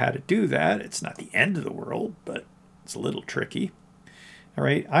figure out how to do that. It's not the end of the world, but it's a little tricky. All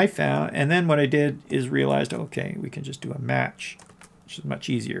right, I found, and then what I did is realized, okay, we can just do a match, which is much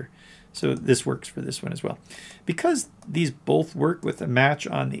easier. So this works for this one as well. Because these both work with a match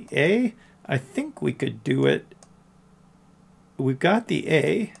on the A, I think we could do it. We've got the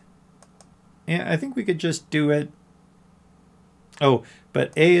A, and I think we could just do it. Oh,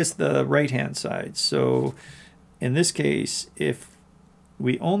 but A is the right-hand side. So in this case, if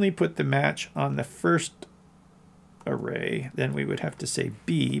we only put the match on the first array, then we would have to say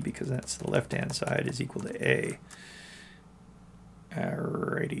B, because that's the left-hand side, is equal to A.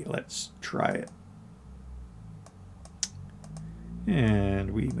 Alrighty, let's try it.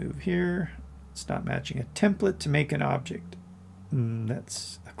 And we move here. It's not matching a template to make an object.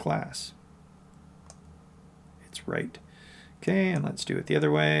 That's a class. It's right. Okay, and let's do it the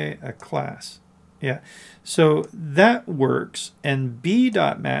other way, a class. Yeah, so that works. And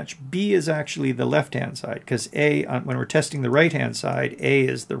b.match, b is actually the left-hand side, because a, when we're testing the right-hand side, a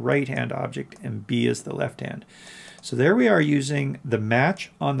is the right-hand object and b is the left-hand. So there we are using the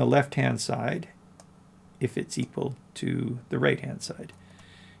match on the left-hand side if it's equal to the right-hand side.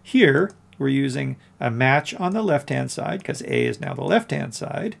 Here, we're using a match on the left-hand side, because a is now the left-hand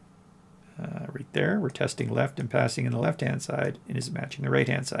side. Right there, we're testing left and passing in the left-hand side, and is matching the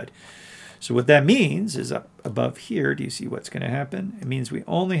right-hand side. So what that means is up above here, do you see what's going to happen? It means we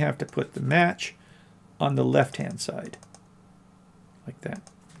only have to put the match on the left-hand side, like that.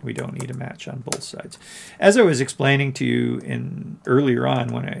 We don't need a match on both sides. As I was explaining to you earlier on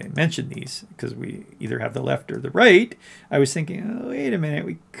when I mentioned these, because we either have the left or the right, I was thinking, oh, wait a minute,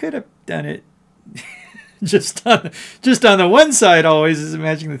 we could have done it just on the one side always is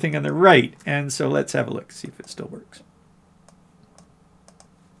matching the thing on the right. And so let's have a look, see if it still works.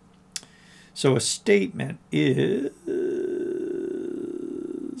 So a statement is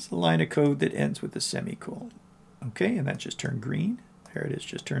a line of code that ends with a semicolon. Okay, and that just turned green. There it is,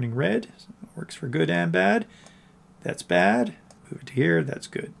 just turning red. So it works for good and bad. That's bad. Move it to here, that's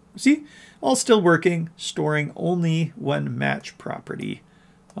good. See, all still working, storing only one match property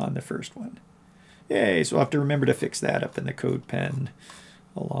on the first one. Yay, so I'll have to remember to fix that up in the code pen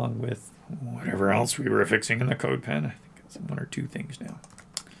along with whatever else we were fixing in the code pen. I think it's one or two things now.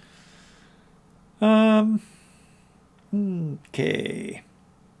 Okay.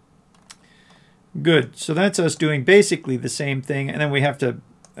 Good. So that's us doing basically the same thing, and then we have to,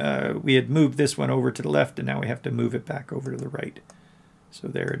 we had moved this one over to the left, and now we have to move it back over to the right. So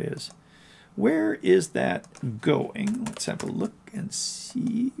there it is. Where is that going? Let's have a look and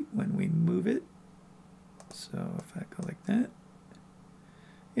see when we move it. So if I go like that.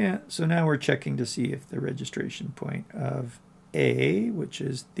 Yeah, so now we're checking to see if the registration point of A, which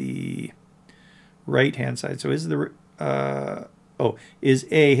is the right-hand side. So is the, is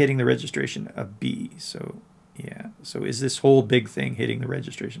A hitting the registration of B? So yeah, so is this whole big thing hitting the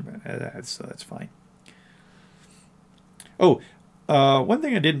registration? So that's fine. Oh, one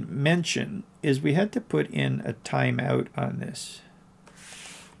thing I didn't mention is we had to put in a timeout on this.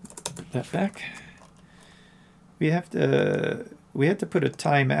 Put that back. We had to put a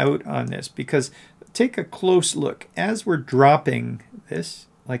timeout on this because take a close look as we're dropping this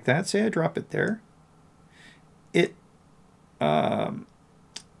like that. Say I drop it there. It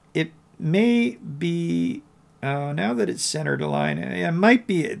may be now that it's centered align. It might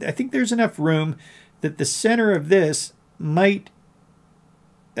be. I think there's enough room that the center of this might,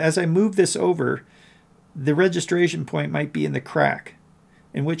 as I move this over, the registration point might be in the crack,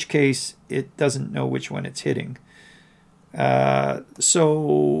 in which case it doesn't know which one it's hitting.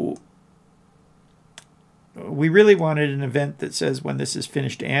 So we really wanted an event that says when this is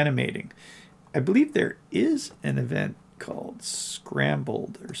finished animating. I believe there is an event called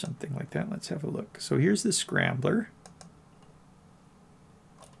scrambled or something like that. Let's have a look. So here's the scrambler.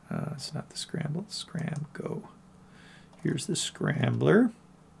 It's not the scramble, scram go. Here's the scrambler.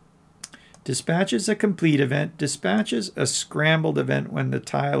 Dispatches a complete event. Dispatches a scrambled event when the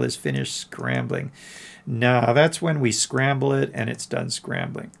tile is finished scrambling. Now that's when we scramble it and it's done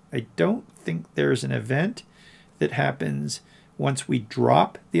scrambling. I don't think there's an event that happens once we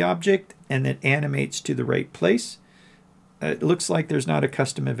drop the object and it animates to the right place. It looks like there's not a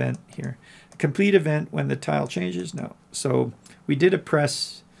custom event here. A complete event when the tile changes? No. So we did a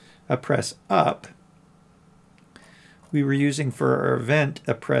press up. We were using for our event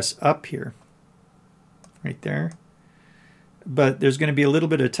a press up here, right there. But there's going to be a little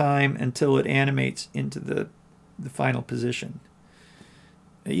bit of time until it animates into the final position.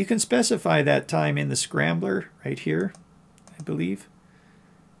 You can specify that time in the scrambler right here, I believe.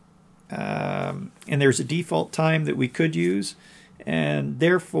 And there's a default time that we could use. And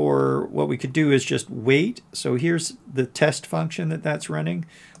therefore, what we could do is just wait. So here's the test function that's running.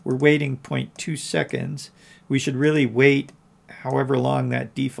 We're waiting 0.2 seconds. We should really wait however long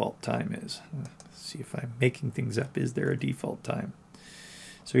that default time is. Let's see if I'm making things up. Is there a default time?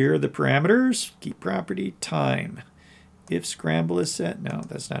 So here are the parameters. Key property, time. If scramble is set, no,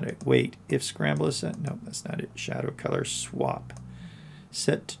 that's not it. Wait, if scramble is set, no, that's not it. Shadow color swap.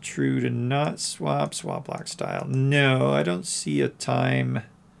 Set to true to not swap, swap block style. No, I don't see a time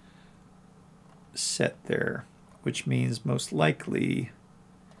set there, which means most likely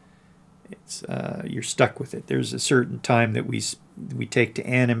it's you're stuck with it. There's a certain time that we take to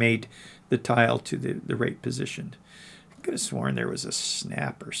animate the tile to the right position. could have sworn there was a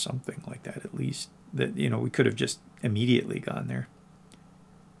snap or something like that at least. That, you know, we could have just immediately gone there.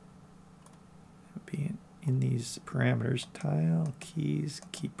 Be in these parameters, tile, keys,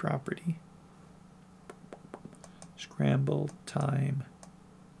 key property, scramble, time.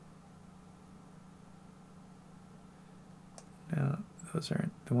 No, those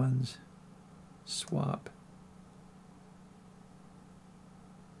aren't the ones. Swap.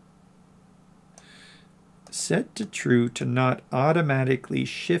 Set to true to not automatically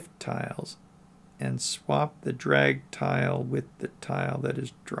shift tiles and swap the drag tile with the tile that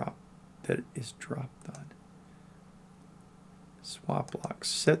is dropped on. Swap locks.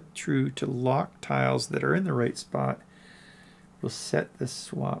 Set true to lock tiles that are in the right spot. We'll set the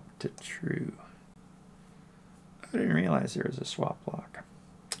swap to true. I didn't realize there was a swap lock.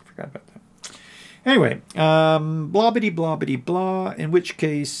 I forgot about that. Anyway, blobbity blobbity blah, in which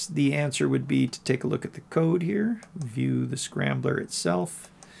case the answer would be to take a look at the code here, view the scrambler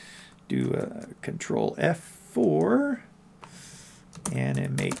itself, do a Control F4,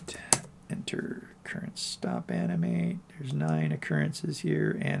 animate, enter occurrence, stop animate. There's 9 occurrences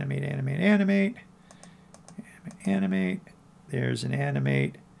here, animate, animate, animate, animate, animate. There's an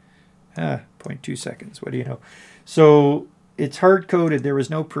animate, 0.2 seconds, what do you know? So it's hard-coded. There was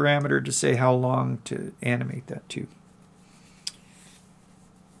no parameter to say how long to animate that to.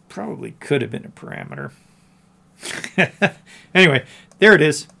 Probably could have been a parameter. Anyway, there it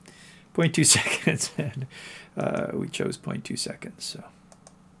is, 0.2 seconds. And we chose 0.2 seconds, so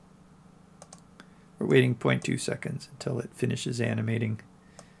we're waiting 0.2 seconds until it finishes animating,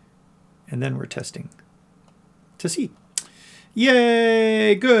 and then we're testing to see.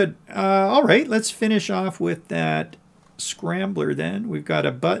 Yay, good. All right, let's finish off with that scrambler then. We've got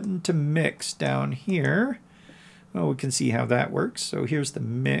a button to mix down here. Well, we can see how that works. So here's the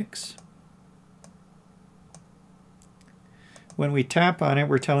mix. When we tap on it,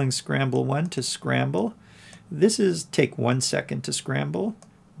 we're telling Scramble 1 to scramble. This is take 1 second to scramble.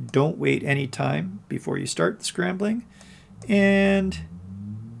 Don't wait any time before you start the scrambling. And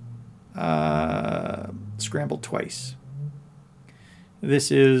scramble twice.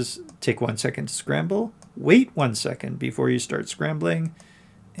 This is take 1 second to scramble, wait 1 second before you start scrambling,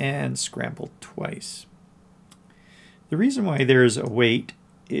 and scramble twice. The reason why there's a wait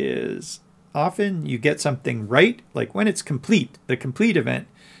is often you get something right, like when it's complete, the complete event,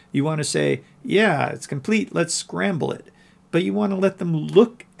 you want to say, yeah, it's complete, let's scramble it. But you want to let them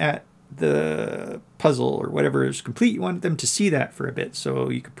look at the puzzle or whatever is complete. You want them to see that for a bit. So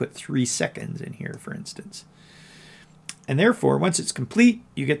you could put 3 seconds in here, for instance. And therefore, once it's complete,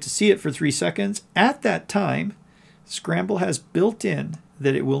 you get to see it for 3 seconds. At that time, Scramble has built in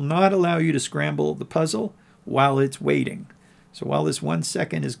that it will not allow you to scramble the puzzle while it's waiting. So while this 1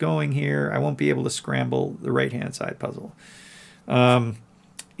 second is going here, I won't be able to scramble the right-hand side puzzle.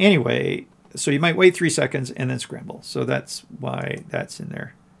 Anyway, so you might wait 3 seconds and then scramble. So that's why that's in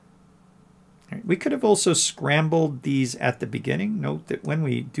there. All right. We could have also scrambled these at the beginning. Note that when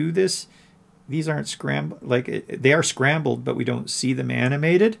we do this, these aren't scrambled, like they are scrambled, but we don't see them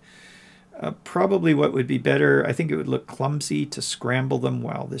animated. Probably what would be better, I think it would look clumsy to scramble them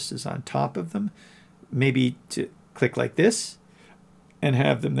while this is on top of them. Maybe to click like this and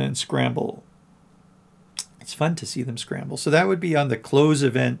have them then scramble. It's fun to see them scramble. So that would be on the close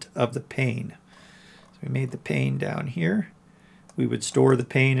event of the pane. So we made the pane down here. We would store the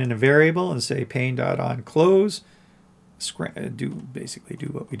pane in a variable and say pane.onClose. Basically do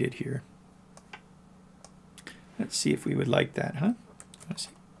what we did here. Let's see if we would like that, huh? Let's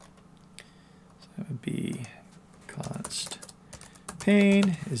see. So that would be const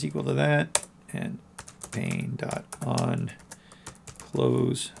pane is equal to that, and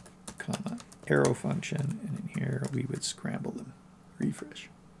pane.onClose, comma, arrow function, and in here we would scramble them. Refresh.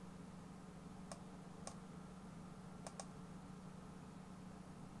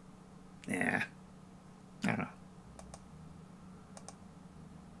 Yeah, I don't know.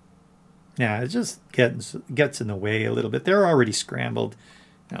 Yeah, it just gets in the way a little bit. They're already scrambled.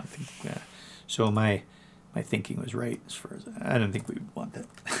 I don't think so. My thinking was right as far as I don't think we would want that.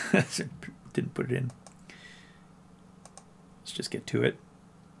 So didn't put it in. Let's just get to it.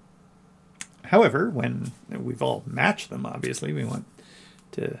 However, when we've all matched them, obviously we want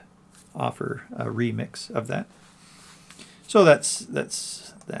to offer a remix of that. So that's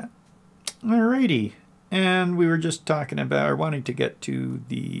that. Alrighty, and we were just talking about or wanting to get to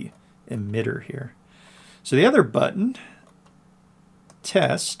the emitter here. So the other button,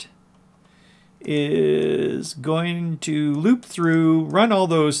 test, is going to loop through, run all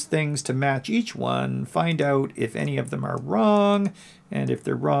those things to match each one, find out if any of them are wrong, and if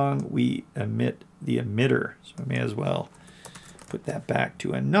they're wrong, we emit the emitter. So I may as well put that back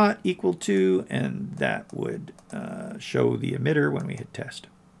to a not equal to, and that would show the emitter when we hit test.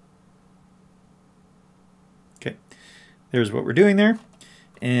 Okay, there's what we're doing there.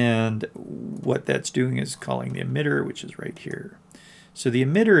 And what that's doing is calling the emitter, which is right here. So the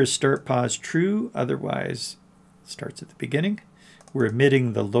emitter is start pause true, otherwise it starts at the beginning. We're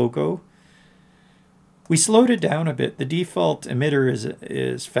emitting the logo. We slowed it down a bit. The default emitter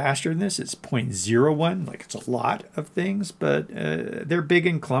is faster than this. It's 0.01, like it's a lot of things, but they're big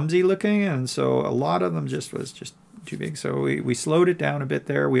and clumsy looking, and so a lot of them was just too big. So we slowed it down a bit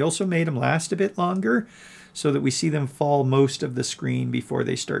there. We also made them last a bit longer so that we see them fall most of the screen before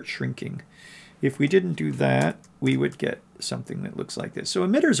they start shrinking. If we didn't do that, we would get something that looks like this. So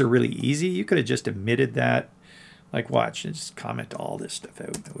emitters are really easy. You could have just emitted that, like watch, and just comment all this stuff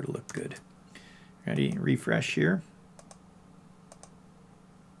out. That would have looked good. Ready? Refresh here.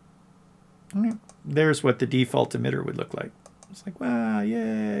 Okay. There's what the default emitter would look like. It's like, wow,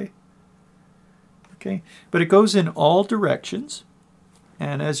 yay. Okay, but it goes in all directions.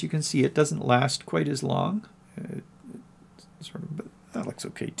 And as you can see, it doesn't last quite as long. But that looks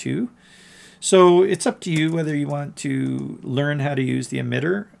okay too. So it's up to you whether you want to learn how to use the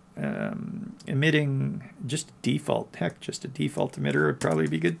emitter. Emitting just default, heck, just a default emitter would probably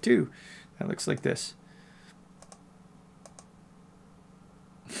be good too. That looks like this.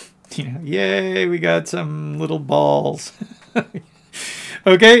 Yeah, yay, we got some little balls.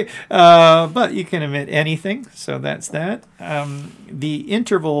 Okay, but you can emit anything, so that's that. The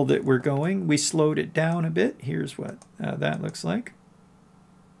interval that we're going, we slowed it down a bit. Here's what that looks like.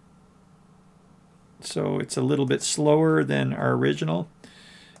 So it's a little bit slower than our original.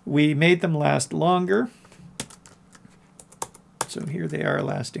 We made them last longer. So here they are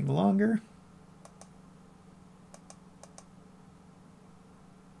lasting longer.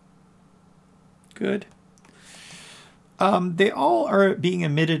 Good. They all are being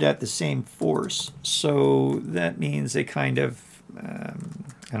emitted at the same force, so that means they kind of, I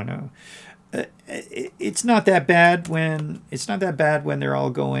don't know. It's not that bad when they're all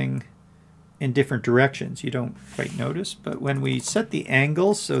going in different directions. You don't quite notice, but when we set the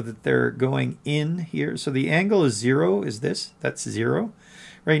angle so that they're going in here, so the angle is 0, is this? That's 0.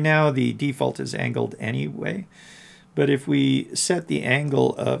 Right now the default is angled anyway, but if we set the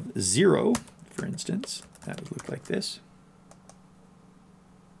angle of 0, for instance, that would look like this.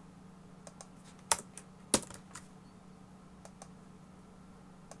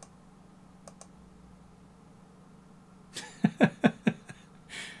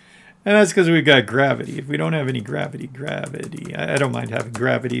 And that's because we've got gravity. If we don't have any gravity, I don't mind having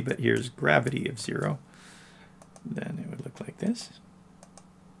gravity, but here's gravity of 0. Then it would look like this.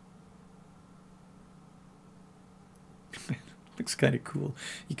 Looks kind of cool.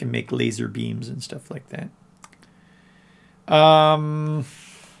 You can make laser beams and stuff like that.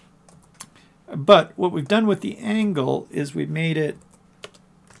 But what we've done with the angle is we've made it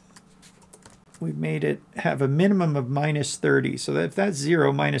have a minimum of -30. So that if that's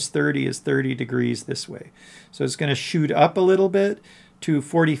 0, -30 is 30 degrees this way. So it's going to shoot up a little bit to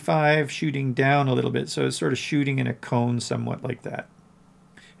 45, shooting down a little bit. So it's sort of shooting in a cone somewhat like that.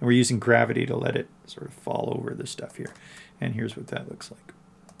 And we're using gravity to let it sort of fall over the stuff here. And here's what that looks like.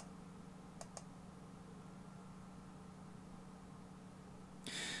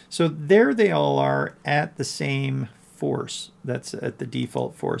 So there they all are at the same force. That's at the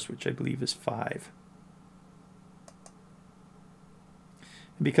default force, which I believe is 5.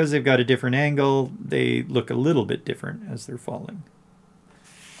 And because they've got a different angle, they look a little bit different as they're falling.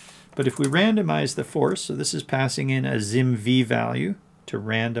 But if we randomize the force, so this is passing in a ZIM V value to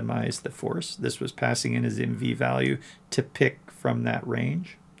randomize the force. This was passing in a ZIM V value to pick from that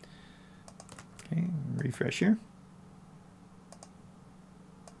range. Okay, refresh here.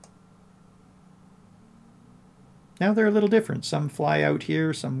 Now they're a little different. Some fly out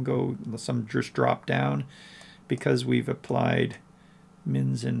here, some just drop down because we've applied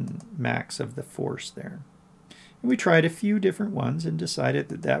mins and max of the force there. And we tried a few different ones and decided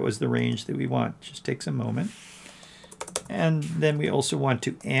that that was the range that we want. Just takes a moment. And then we also want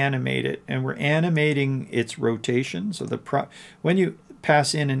to animate it, and we're animating its rotation. So when you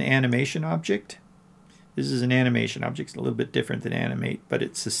pass in an animation object, this is an animation object. It's a little bit different than animate, but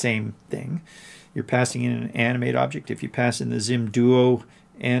it's the same thing. You're passing in an animate object. If you pass in the ZIM Duo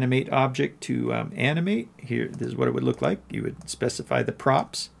animate object to animate, here, this is what it would look like. You would specify the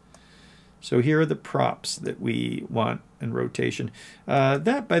props. So here are the props that we want in rotation.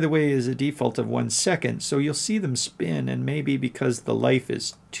 That, by the way, is a default of 1 second. So you'll see them spin, and maybe because the life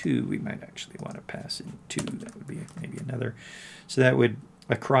is 2, we might actually want to pass in 2. That would be maybe another. So that would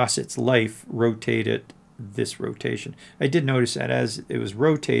across its life, rotate it this rotation. I did notice that as it was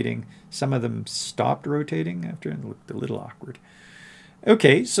rotating, some of them stopped rotating after, and it looked a little awkward.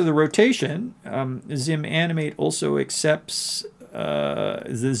 Okay, so the rotation, ZIM animate also accepts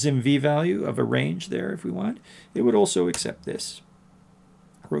the ZIM V value of a range there if we want. It would also accept this.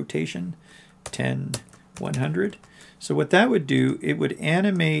 Rotation 10, 100. So what that would do, it would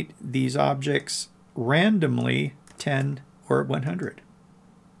animate these objects randomly 10 or 100.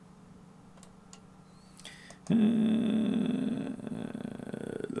 I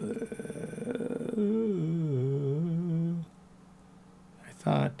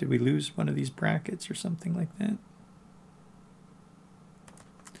thought, did we lose one of these brackets or something like that?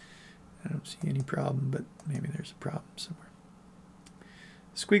 I don't see any problem, but maybe there's a problem somewhere.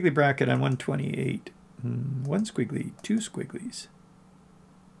 Squiggly bracket on 128. One squiggly, two squigglies.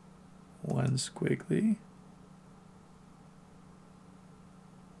 One squiggly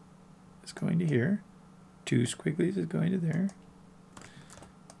is going to here. Two squigglies is going to there.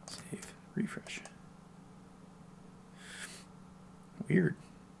 Save, refresh. Weird.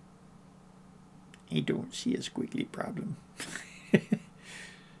 I don't see a squiggly problem.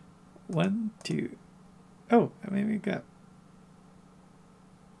 1, 2. Oh, I mean, we got.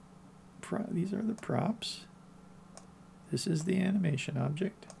 These are the props. This is the animation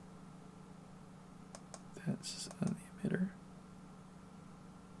object. That's on the emitter.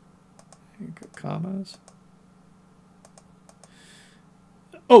 You got commas.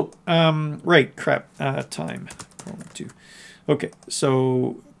 Oh, right, crap. Time, colon 2. Okay,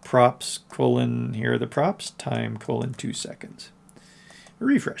 so props, colon, here are the props, time, colon 2 seconds.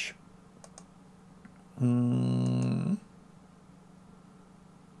 Refresh.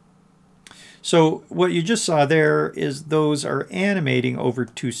 So what you just saw there is those are animating over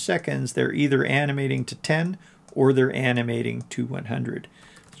 2 seconds. They're either animating to 10 or they're animating to 100.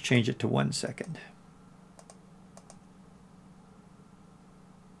 Let's change it to 1 second.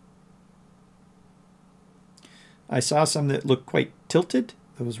 I saw some that looked quite tilted.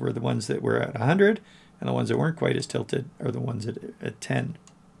 Those were the ones that were at 100, and the ones that weren't quite as tilted are the ones at 10.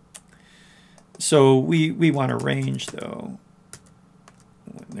 So we want a range, though.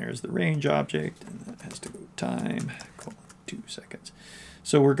 And there's the range object, and that has to go time, 2 seconds.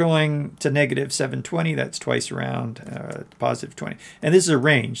 So we're going to negative 720. That's twice around, positive 20. And this is a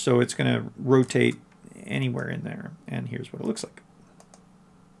range, so it's going to rotate anywhere in there. And here's what it looks like.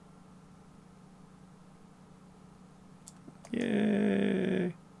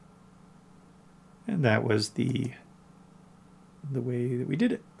 Yay! And that was the way that we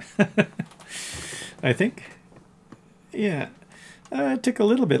did it. I think. Yeah. It took a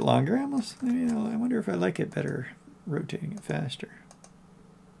little bit longer. I wonder if I like it better rotating it faster.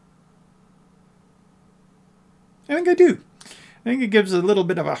 I think I do. I think it gives a little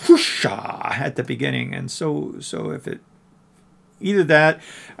bit of a whoosha at the beginning, and so if it either that,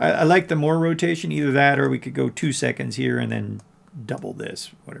 I like the more rotation, either that, or we could go 2 seconds here and then double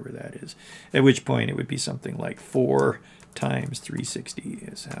this, whatever that is. At which point it would be something like 4 times 360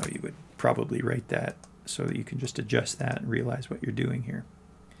 is how you would probably write that, so that you can just adjust that and realize what you're doing here.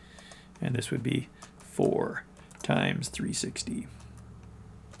 And this would be 4 times 360.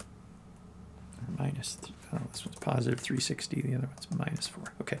 Minus, oh, this one's positive 360, the other one's minus 4.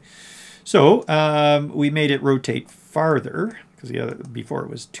 Okay, so we made it rotate farther, because the other before it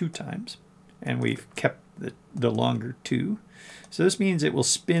was 2 times, and we've kept the longer 2. So this means it will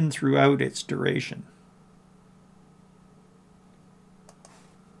spin throughout its duration.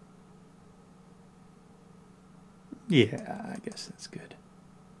 Yeah, I guess that's good.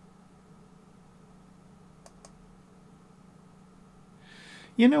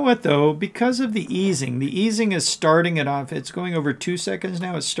 You know what, though? Because of the easing is starting it off. It's going over 2 seconds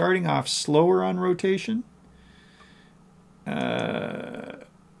now. It's starting off slower on rotation.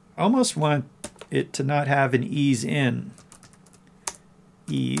 Almost want it to not have an ease in.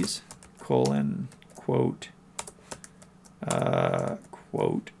 Ease, colon, quote,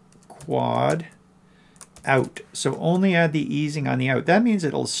 quad, out. So only add the easing on the out. That means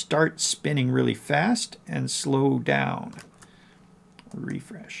it'll start spinning really fast and slow down.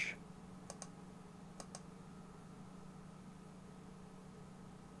 Refresh.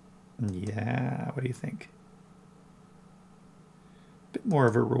 Yeah, what do you think? A bit more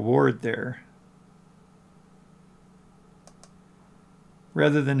of a reward there.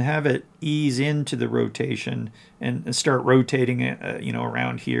 Rather than have it ease into the rotation and start rotating it, you know,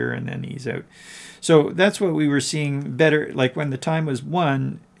 around here and then ease out. So that's what we were seeing better. Like when the time was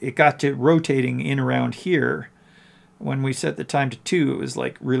 1, it got to rotating in around here. When we set the time to 2, it was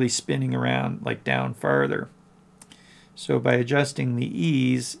like really spinning around, like down farther. So by adjusting the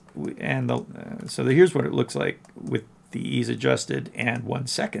ease, and so here's what it looks like with the ease adjusted and 1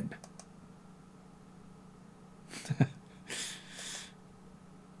 second.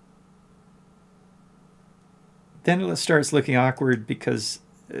 Then it starts looking awkward because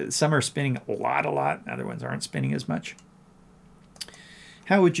some are spinning a lot, other ones aren't spinning as much.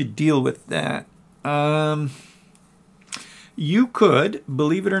 How would you deal with that? You could,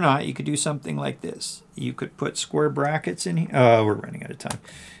 believe it or not, you could do something like this. You could put square brackets in here. Oh, we're running out of time.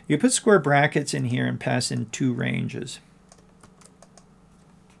 You put square brackets in here and pass in 2 ranges.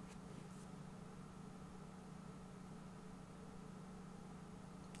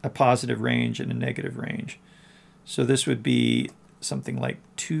 A positive range and a negative range. So this would be something like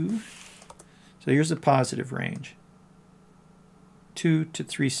 2. So here's a positive range. 2 to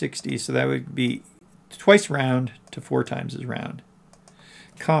 360. So that would be twice round to 4 times as round.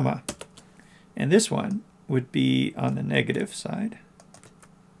 Comma. And this one would be on the negative side.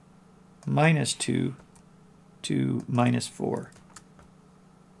 -2 to -4.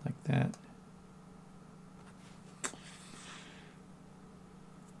 Like that.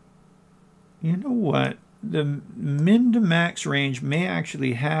 You know what? The min to max range may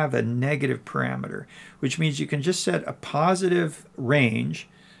actually have a negative parameter, which means you can just set a positive range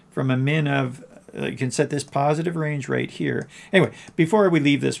from a min of, you can set this positive range right here. Anyway, before we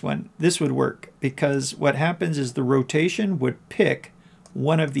leave this one, this would work because what happens is the rotation would pick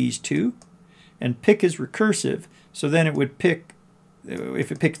one of these two, and pick is recursive, so then it would pick,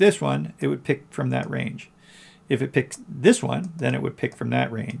 if it picked this one, it would pick from that range. If it picks this one, then it would pick from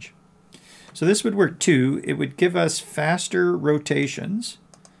that range. So this would work too. It would give us faster rotations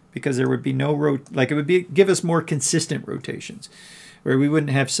because there would be no it would give us more consistent rotations, where we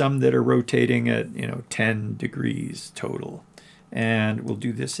wouldn't have some that are rotating at 10 degrees total. And we'll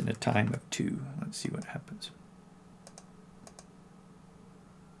do this in a time of 2. Let's see what happens.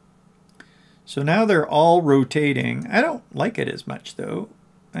 So now they're all rotating. I don't like it as much though.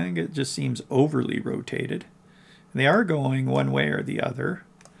 I think it just seems overly rotated. They are going one way or the other.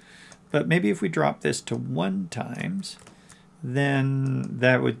 But maybe if we drop this to 1 times, then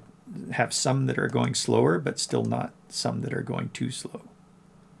that would have some that are going slower, but still not some that are going too slow.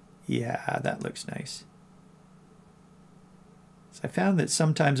 Yeah, that looks nice. So I found that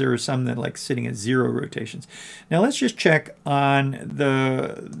sometimes there are some that like sitting at 0 rotations. Now let's just check on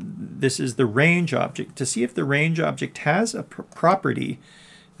this is the range object, to see if the range object has a property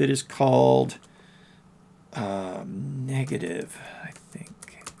that is called negative, I think.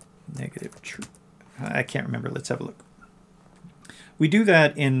 Negative true. I can't remember. Let's have a look. We do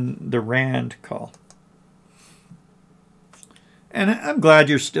that in the rand call. And I'm glad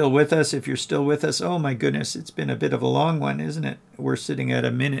you're still with us. If you're still with us, oh my goodness, it's been a bit of a long one, isn't it? We're sitting at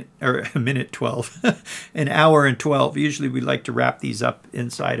a minute, or a minute 12, an hour and 12. Usually we like to wrap these up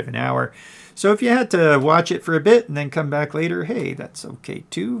inside of an hour. So if you had to watch it for a bit and then come back later, hey, that's okay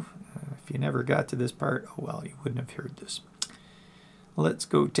too. If you never got to this part, oh well, you wouldn't have heard this. Let's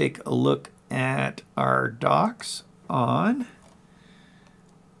go take a look at our docs on,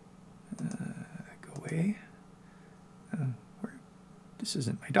 go away, this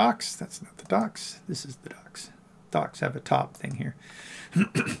isn't my docs, that's not the docs, this is the docs. Docs have a top thing here.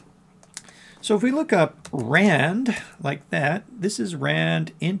 So if we look up rand like that, this is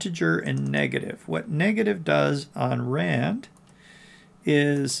rand integer and negative. What negative does on rand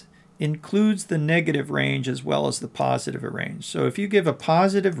is includes the negative range as well as the positive range. So if you give a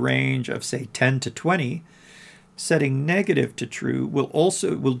positive range of say 10 to 20, setting negative to true will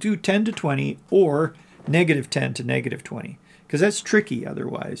do 10 to 20 or negative 10 to negative 20, because that's tricky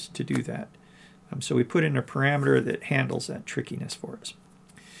otherwise to do that. So we put in a parameter that handles that trickiness for us.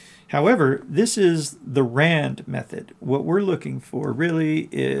 However, this is the rand method. What we're looking for really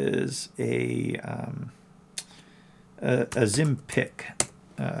is a ZIM pick.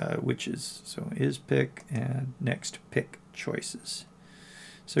 Which is, so is pick and next pick choices.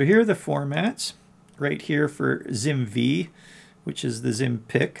 So here are the formats right here for ZIM V, which is the ZIM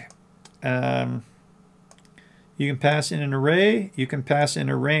pick. You can pass in an array, you can pass in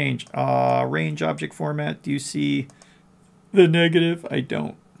a range. Range object format, do you see the negative? I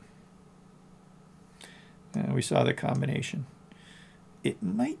don't. We saw the combination. It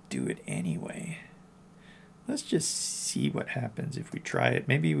might do it anyway. Let's just see what happens if we try it.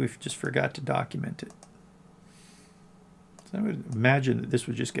 Maybe we've just forgot to document it. So I would imagine that this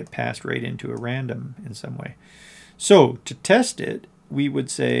would just get passed right into a random in some way. So to test it, we would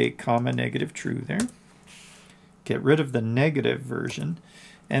say comma negative true there. Get rid of the negative version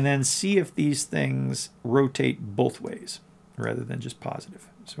and then see if these things rotate both ways rather than just positive.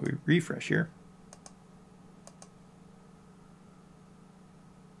 So we refresh here.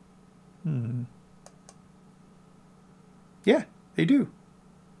 Yeah, they do.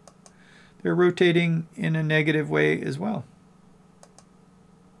 They're rotating in a negative way as well.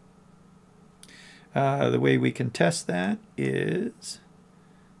 The way we can test that is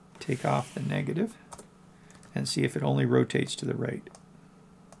take off the negative and see if it only rotates to the right.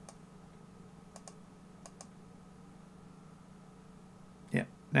 Yeah,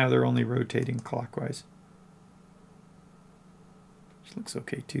 now they're only rotating clockwise. Which looks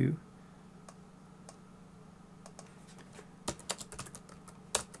okay too.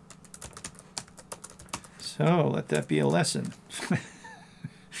 So let that be a lesson.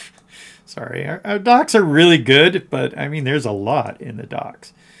 Sorry, our docs are really good, but I mean, there's a lot in the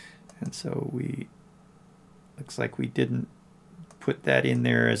docs. And so looks like we didn't put that in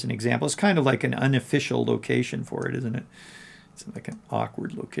there as an example. It's kind of like an unofficial location for it, isn't it? It's like an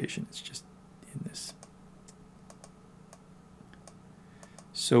awkward location. It's just in this.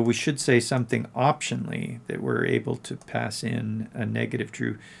 So we should say something optionally that we're able to pass in a negative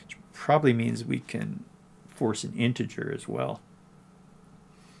true, which probably means we can force an integer as well.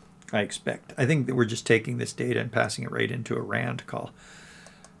 I expect. I think that we're just taking this data and passing it right into a rand call.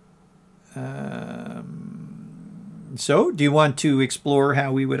 So do you want to explore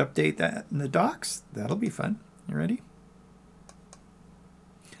how we would update that in the docs? That'll be fun. You ready?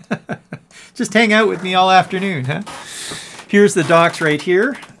 Just hang out with me all afternoon, huh? Here's the docs right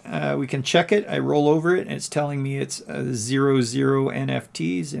here. We can check it. I roll over it and it's telling me it's 00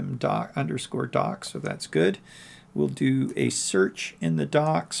 NFT ZIM doc _ docs, so that's good. We'll do a search in the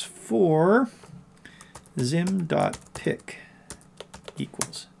docs for zim.pick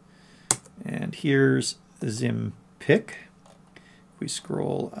equals. And here's ZIM pick. If we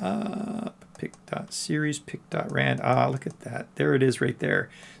scroll up, pick.series, pick.rand. Ah, look at that. There it is right there.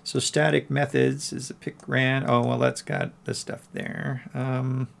 So static methods is a pick rand. Oh, well, that's got the stuff there.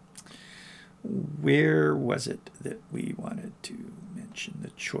 Where was it that we wanted to mention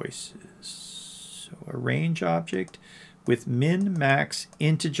the choices? So a range object with min, max,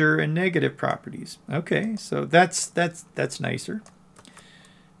 integer, and negative properties. Okay, so that's nicer.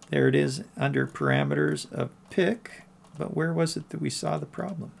 There it is under parameters of pick. But where was it that we saw the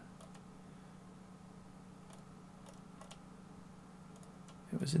problem?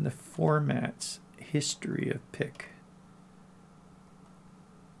 It was in the formats history of pick.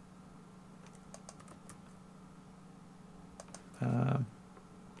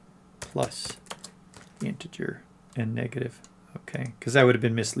 Plus integer and negative. Okay, because that would have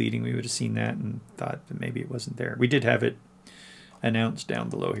been misleading. We would have seen that and thought that maybe it wasn't there. We did have it announced down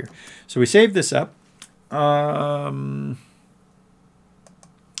below here. So we saved this up. I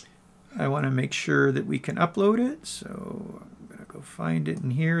want to make sure that we can upload it. So I'm going to go find it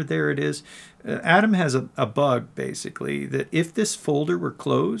in here. There it is. Adam has a bug, basically, that if this folder were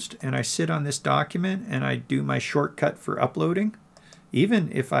closed and I sit on this document and I do my shortcut for uploading,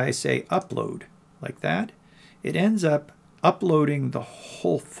 even if I say upload like that, it ends up uploading the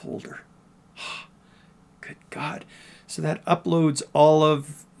whole folder. Good God. So that uploads all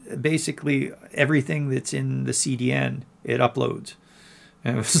of basically everything that's in the CDN. It uploads.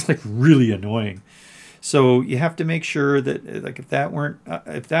 And it was like really annoying. So you have to make sure that like if that weren't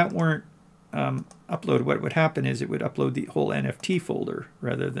uploaded, what would happen is it would upload the whole NFT folder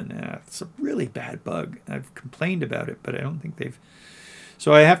rather than it's a really bad bug. I've complained about it, but I don't think they've.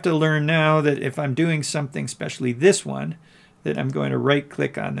 So I have to learn now that if I'm doing something, especially this one, that I'm going to right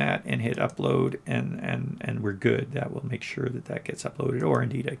click on that and hit upload and we're good. That will make sure that that gets uploaded, or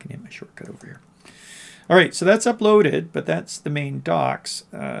indeed I can hit my shortcut over here. All right, so that's uploaded, but that's the main docs.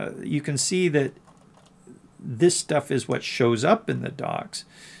 You can see that this stuff is what shows up in the docs,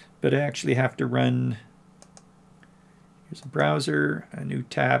 but I actually have to run, here's a browser, a new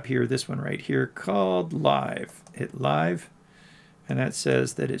tab here, this one right here called live. Hit live, and that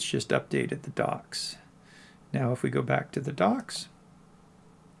says that it's just updated the docs. Now if we go back to the docs,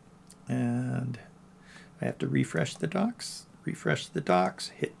 and I have to refresh the docs,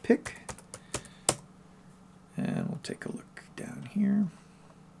 hit pick, and we'll take a look down here.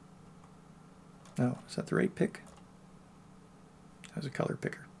 Oh, is that the right pick? That was a color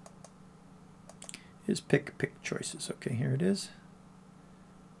picker. Is pick choices. Okay, here it is.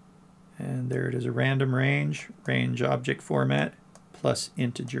 And there it is, a random range object format, plus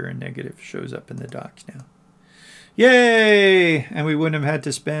integer and negative shows up in the docs now. Yay! And we wouldn't have had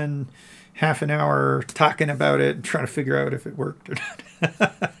to spend half an hour talking about it and trying to figure out if it worked or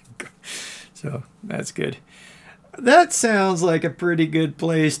not. So that's good. That sounds like a pretty good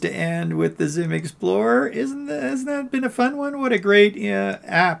place to end with the ZIM Explorer. Hasn't that been a fun one? What a great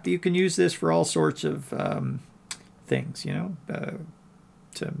app. You can use this for all sorts of things, you know,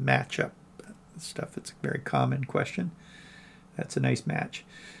 to match up stuff. It's a very common question. That's a nice match.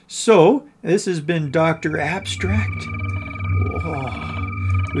 So this has been Dr. Abstract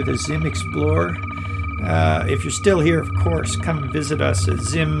with a ZIM Explorer. If you're still here, of course, come visit us at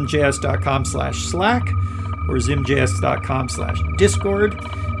zimjs.com/Slack or zimjs.com/Discord.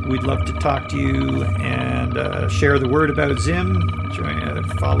 We'd love to talk to you and share the word about ZIM.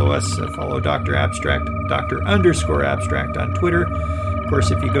 Follow us, follow Dr. Abstract, Dr._Abstract on Twitter. Of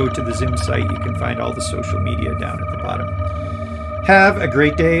course, if you go to the ZIM site, you can find all the social media down at the bottom. Have a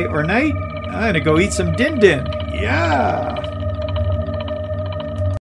great day or night. I'm going to go eat some din din. Yeah!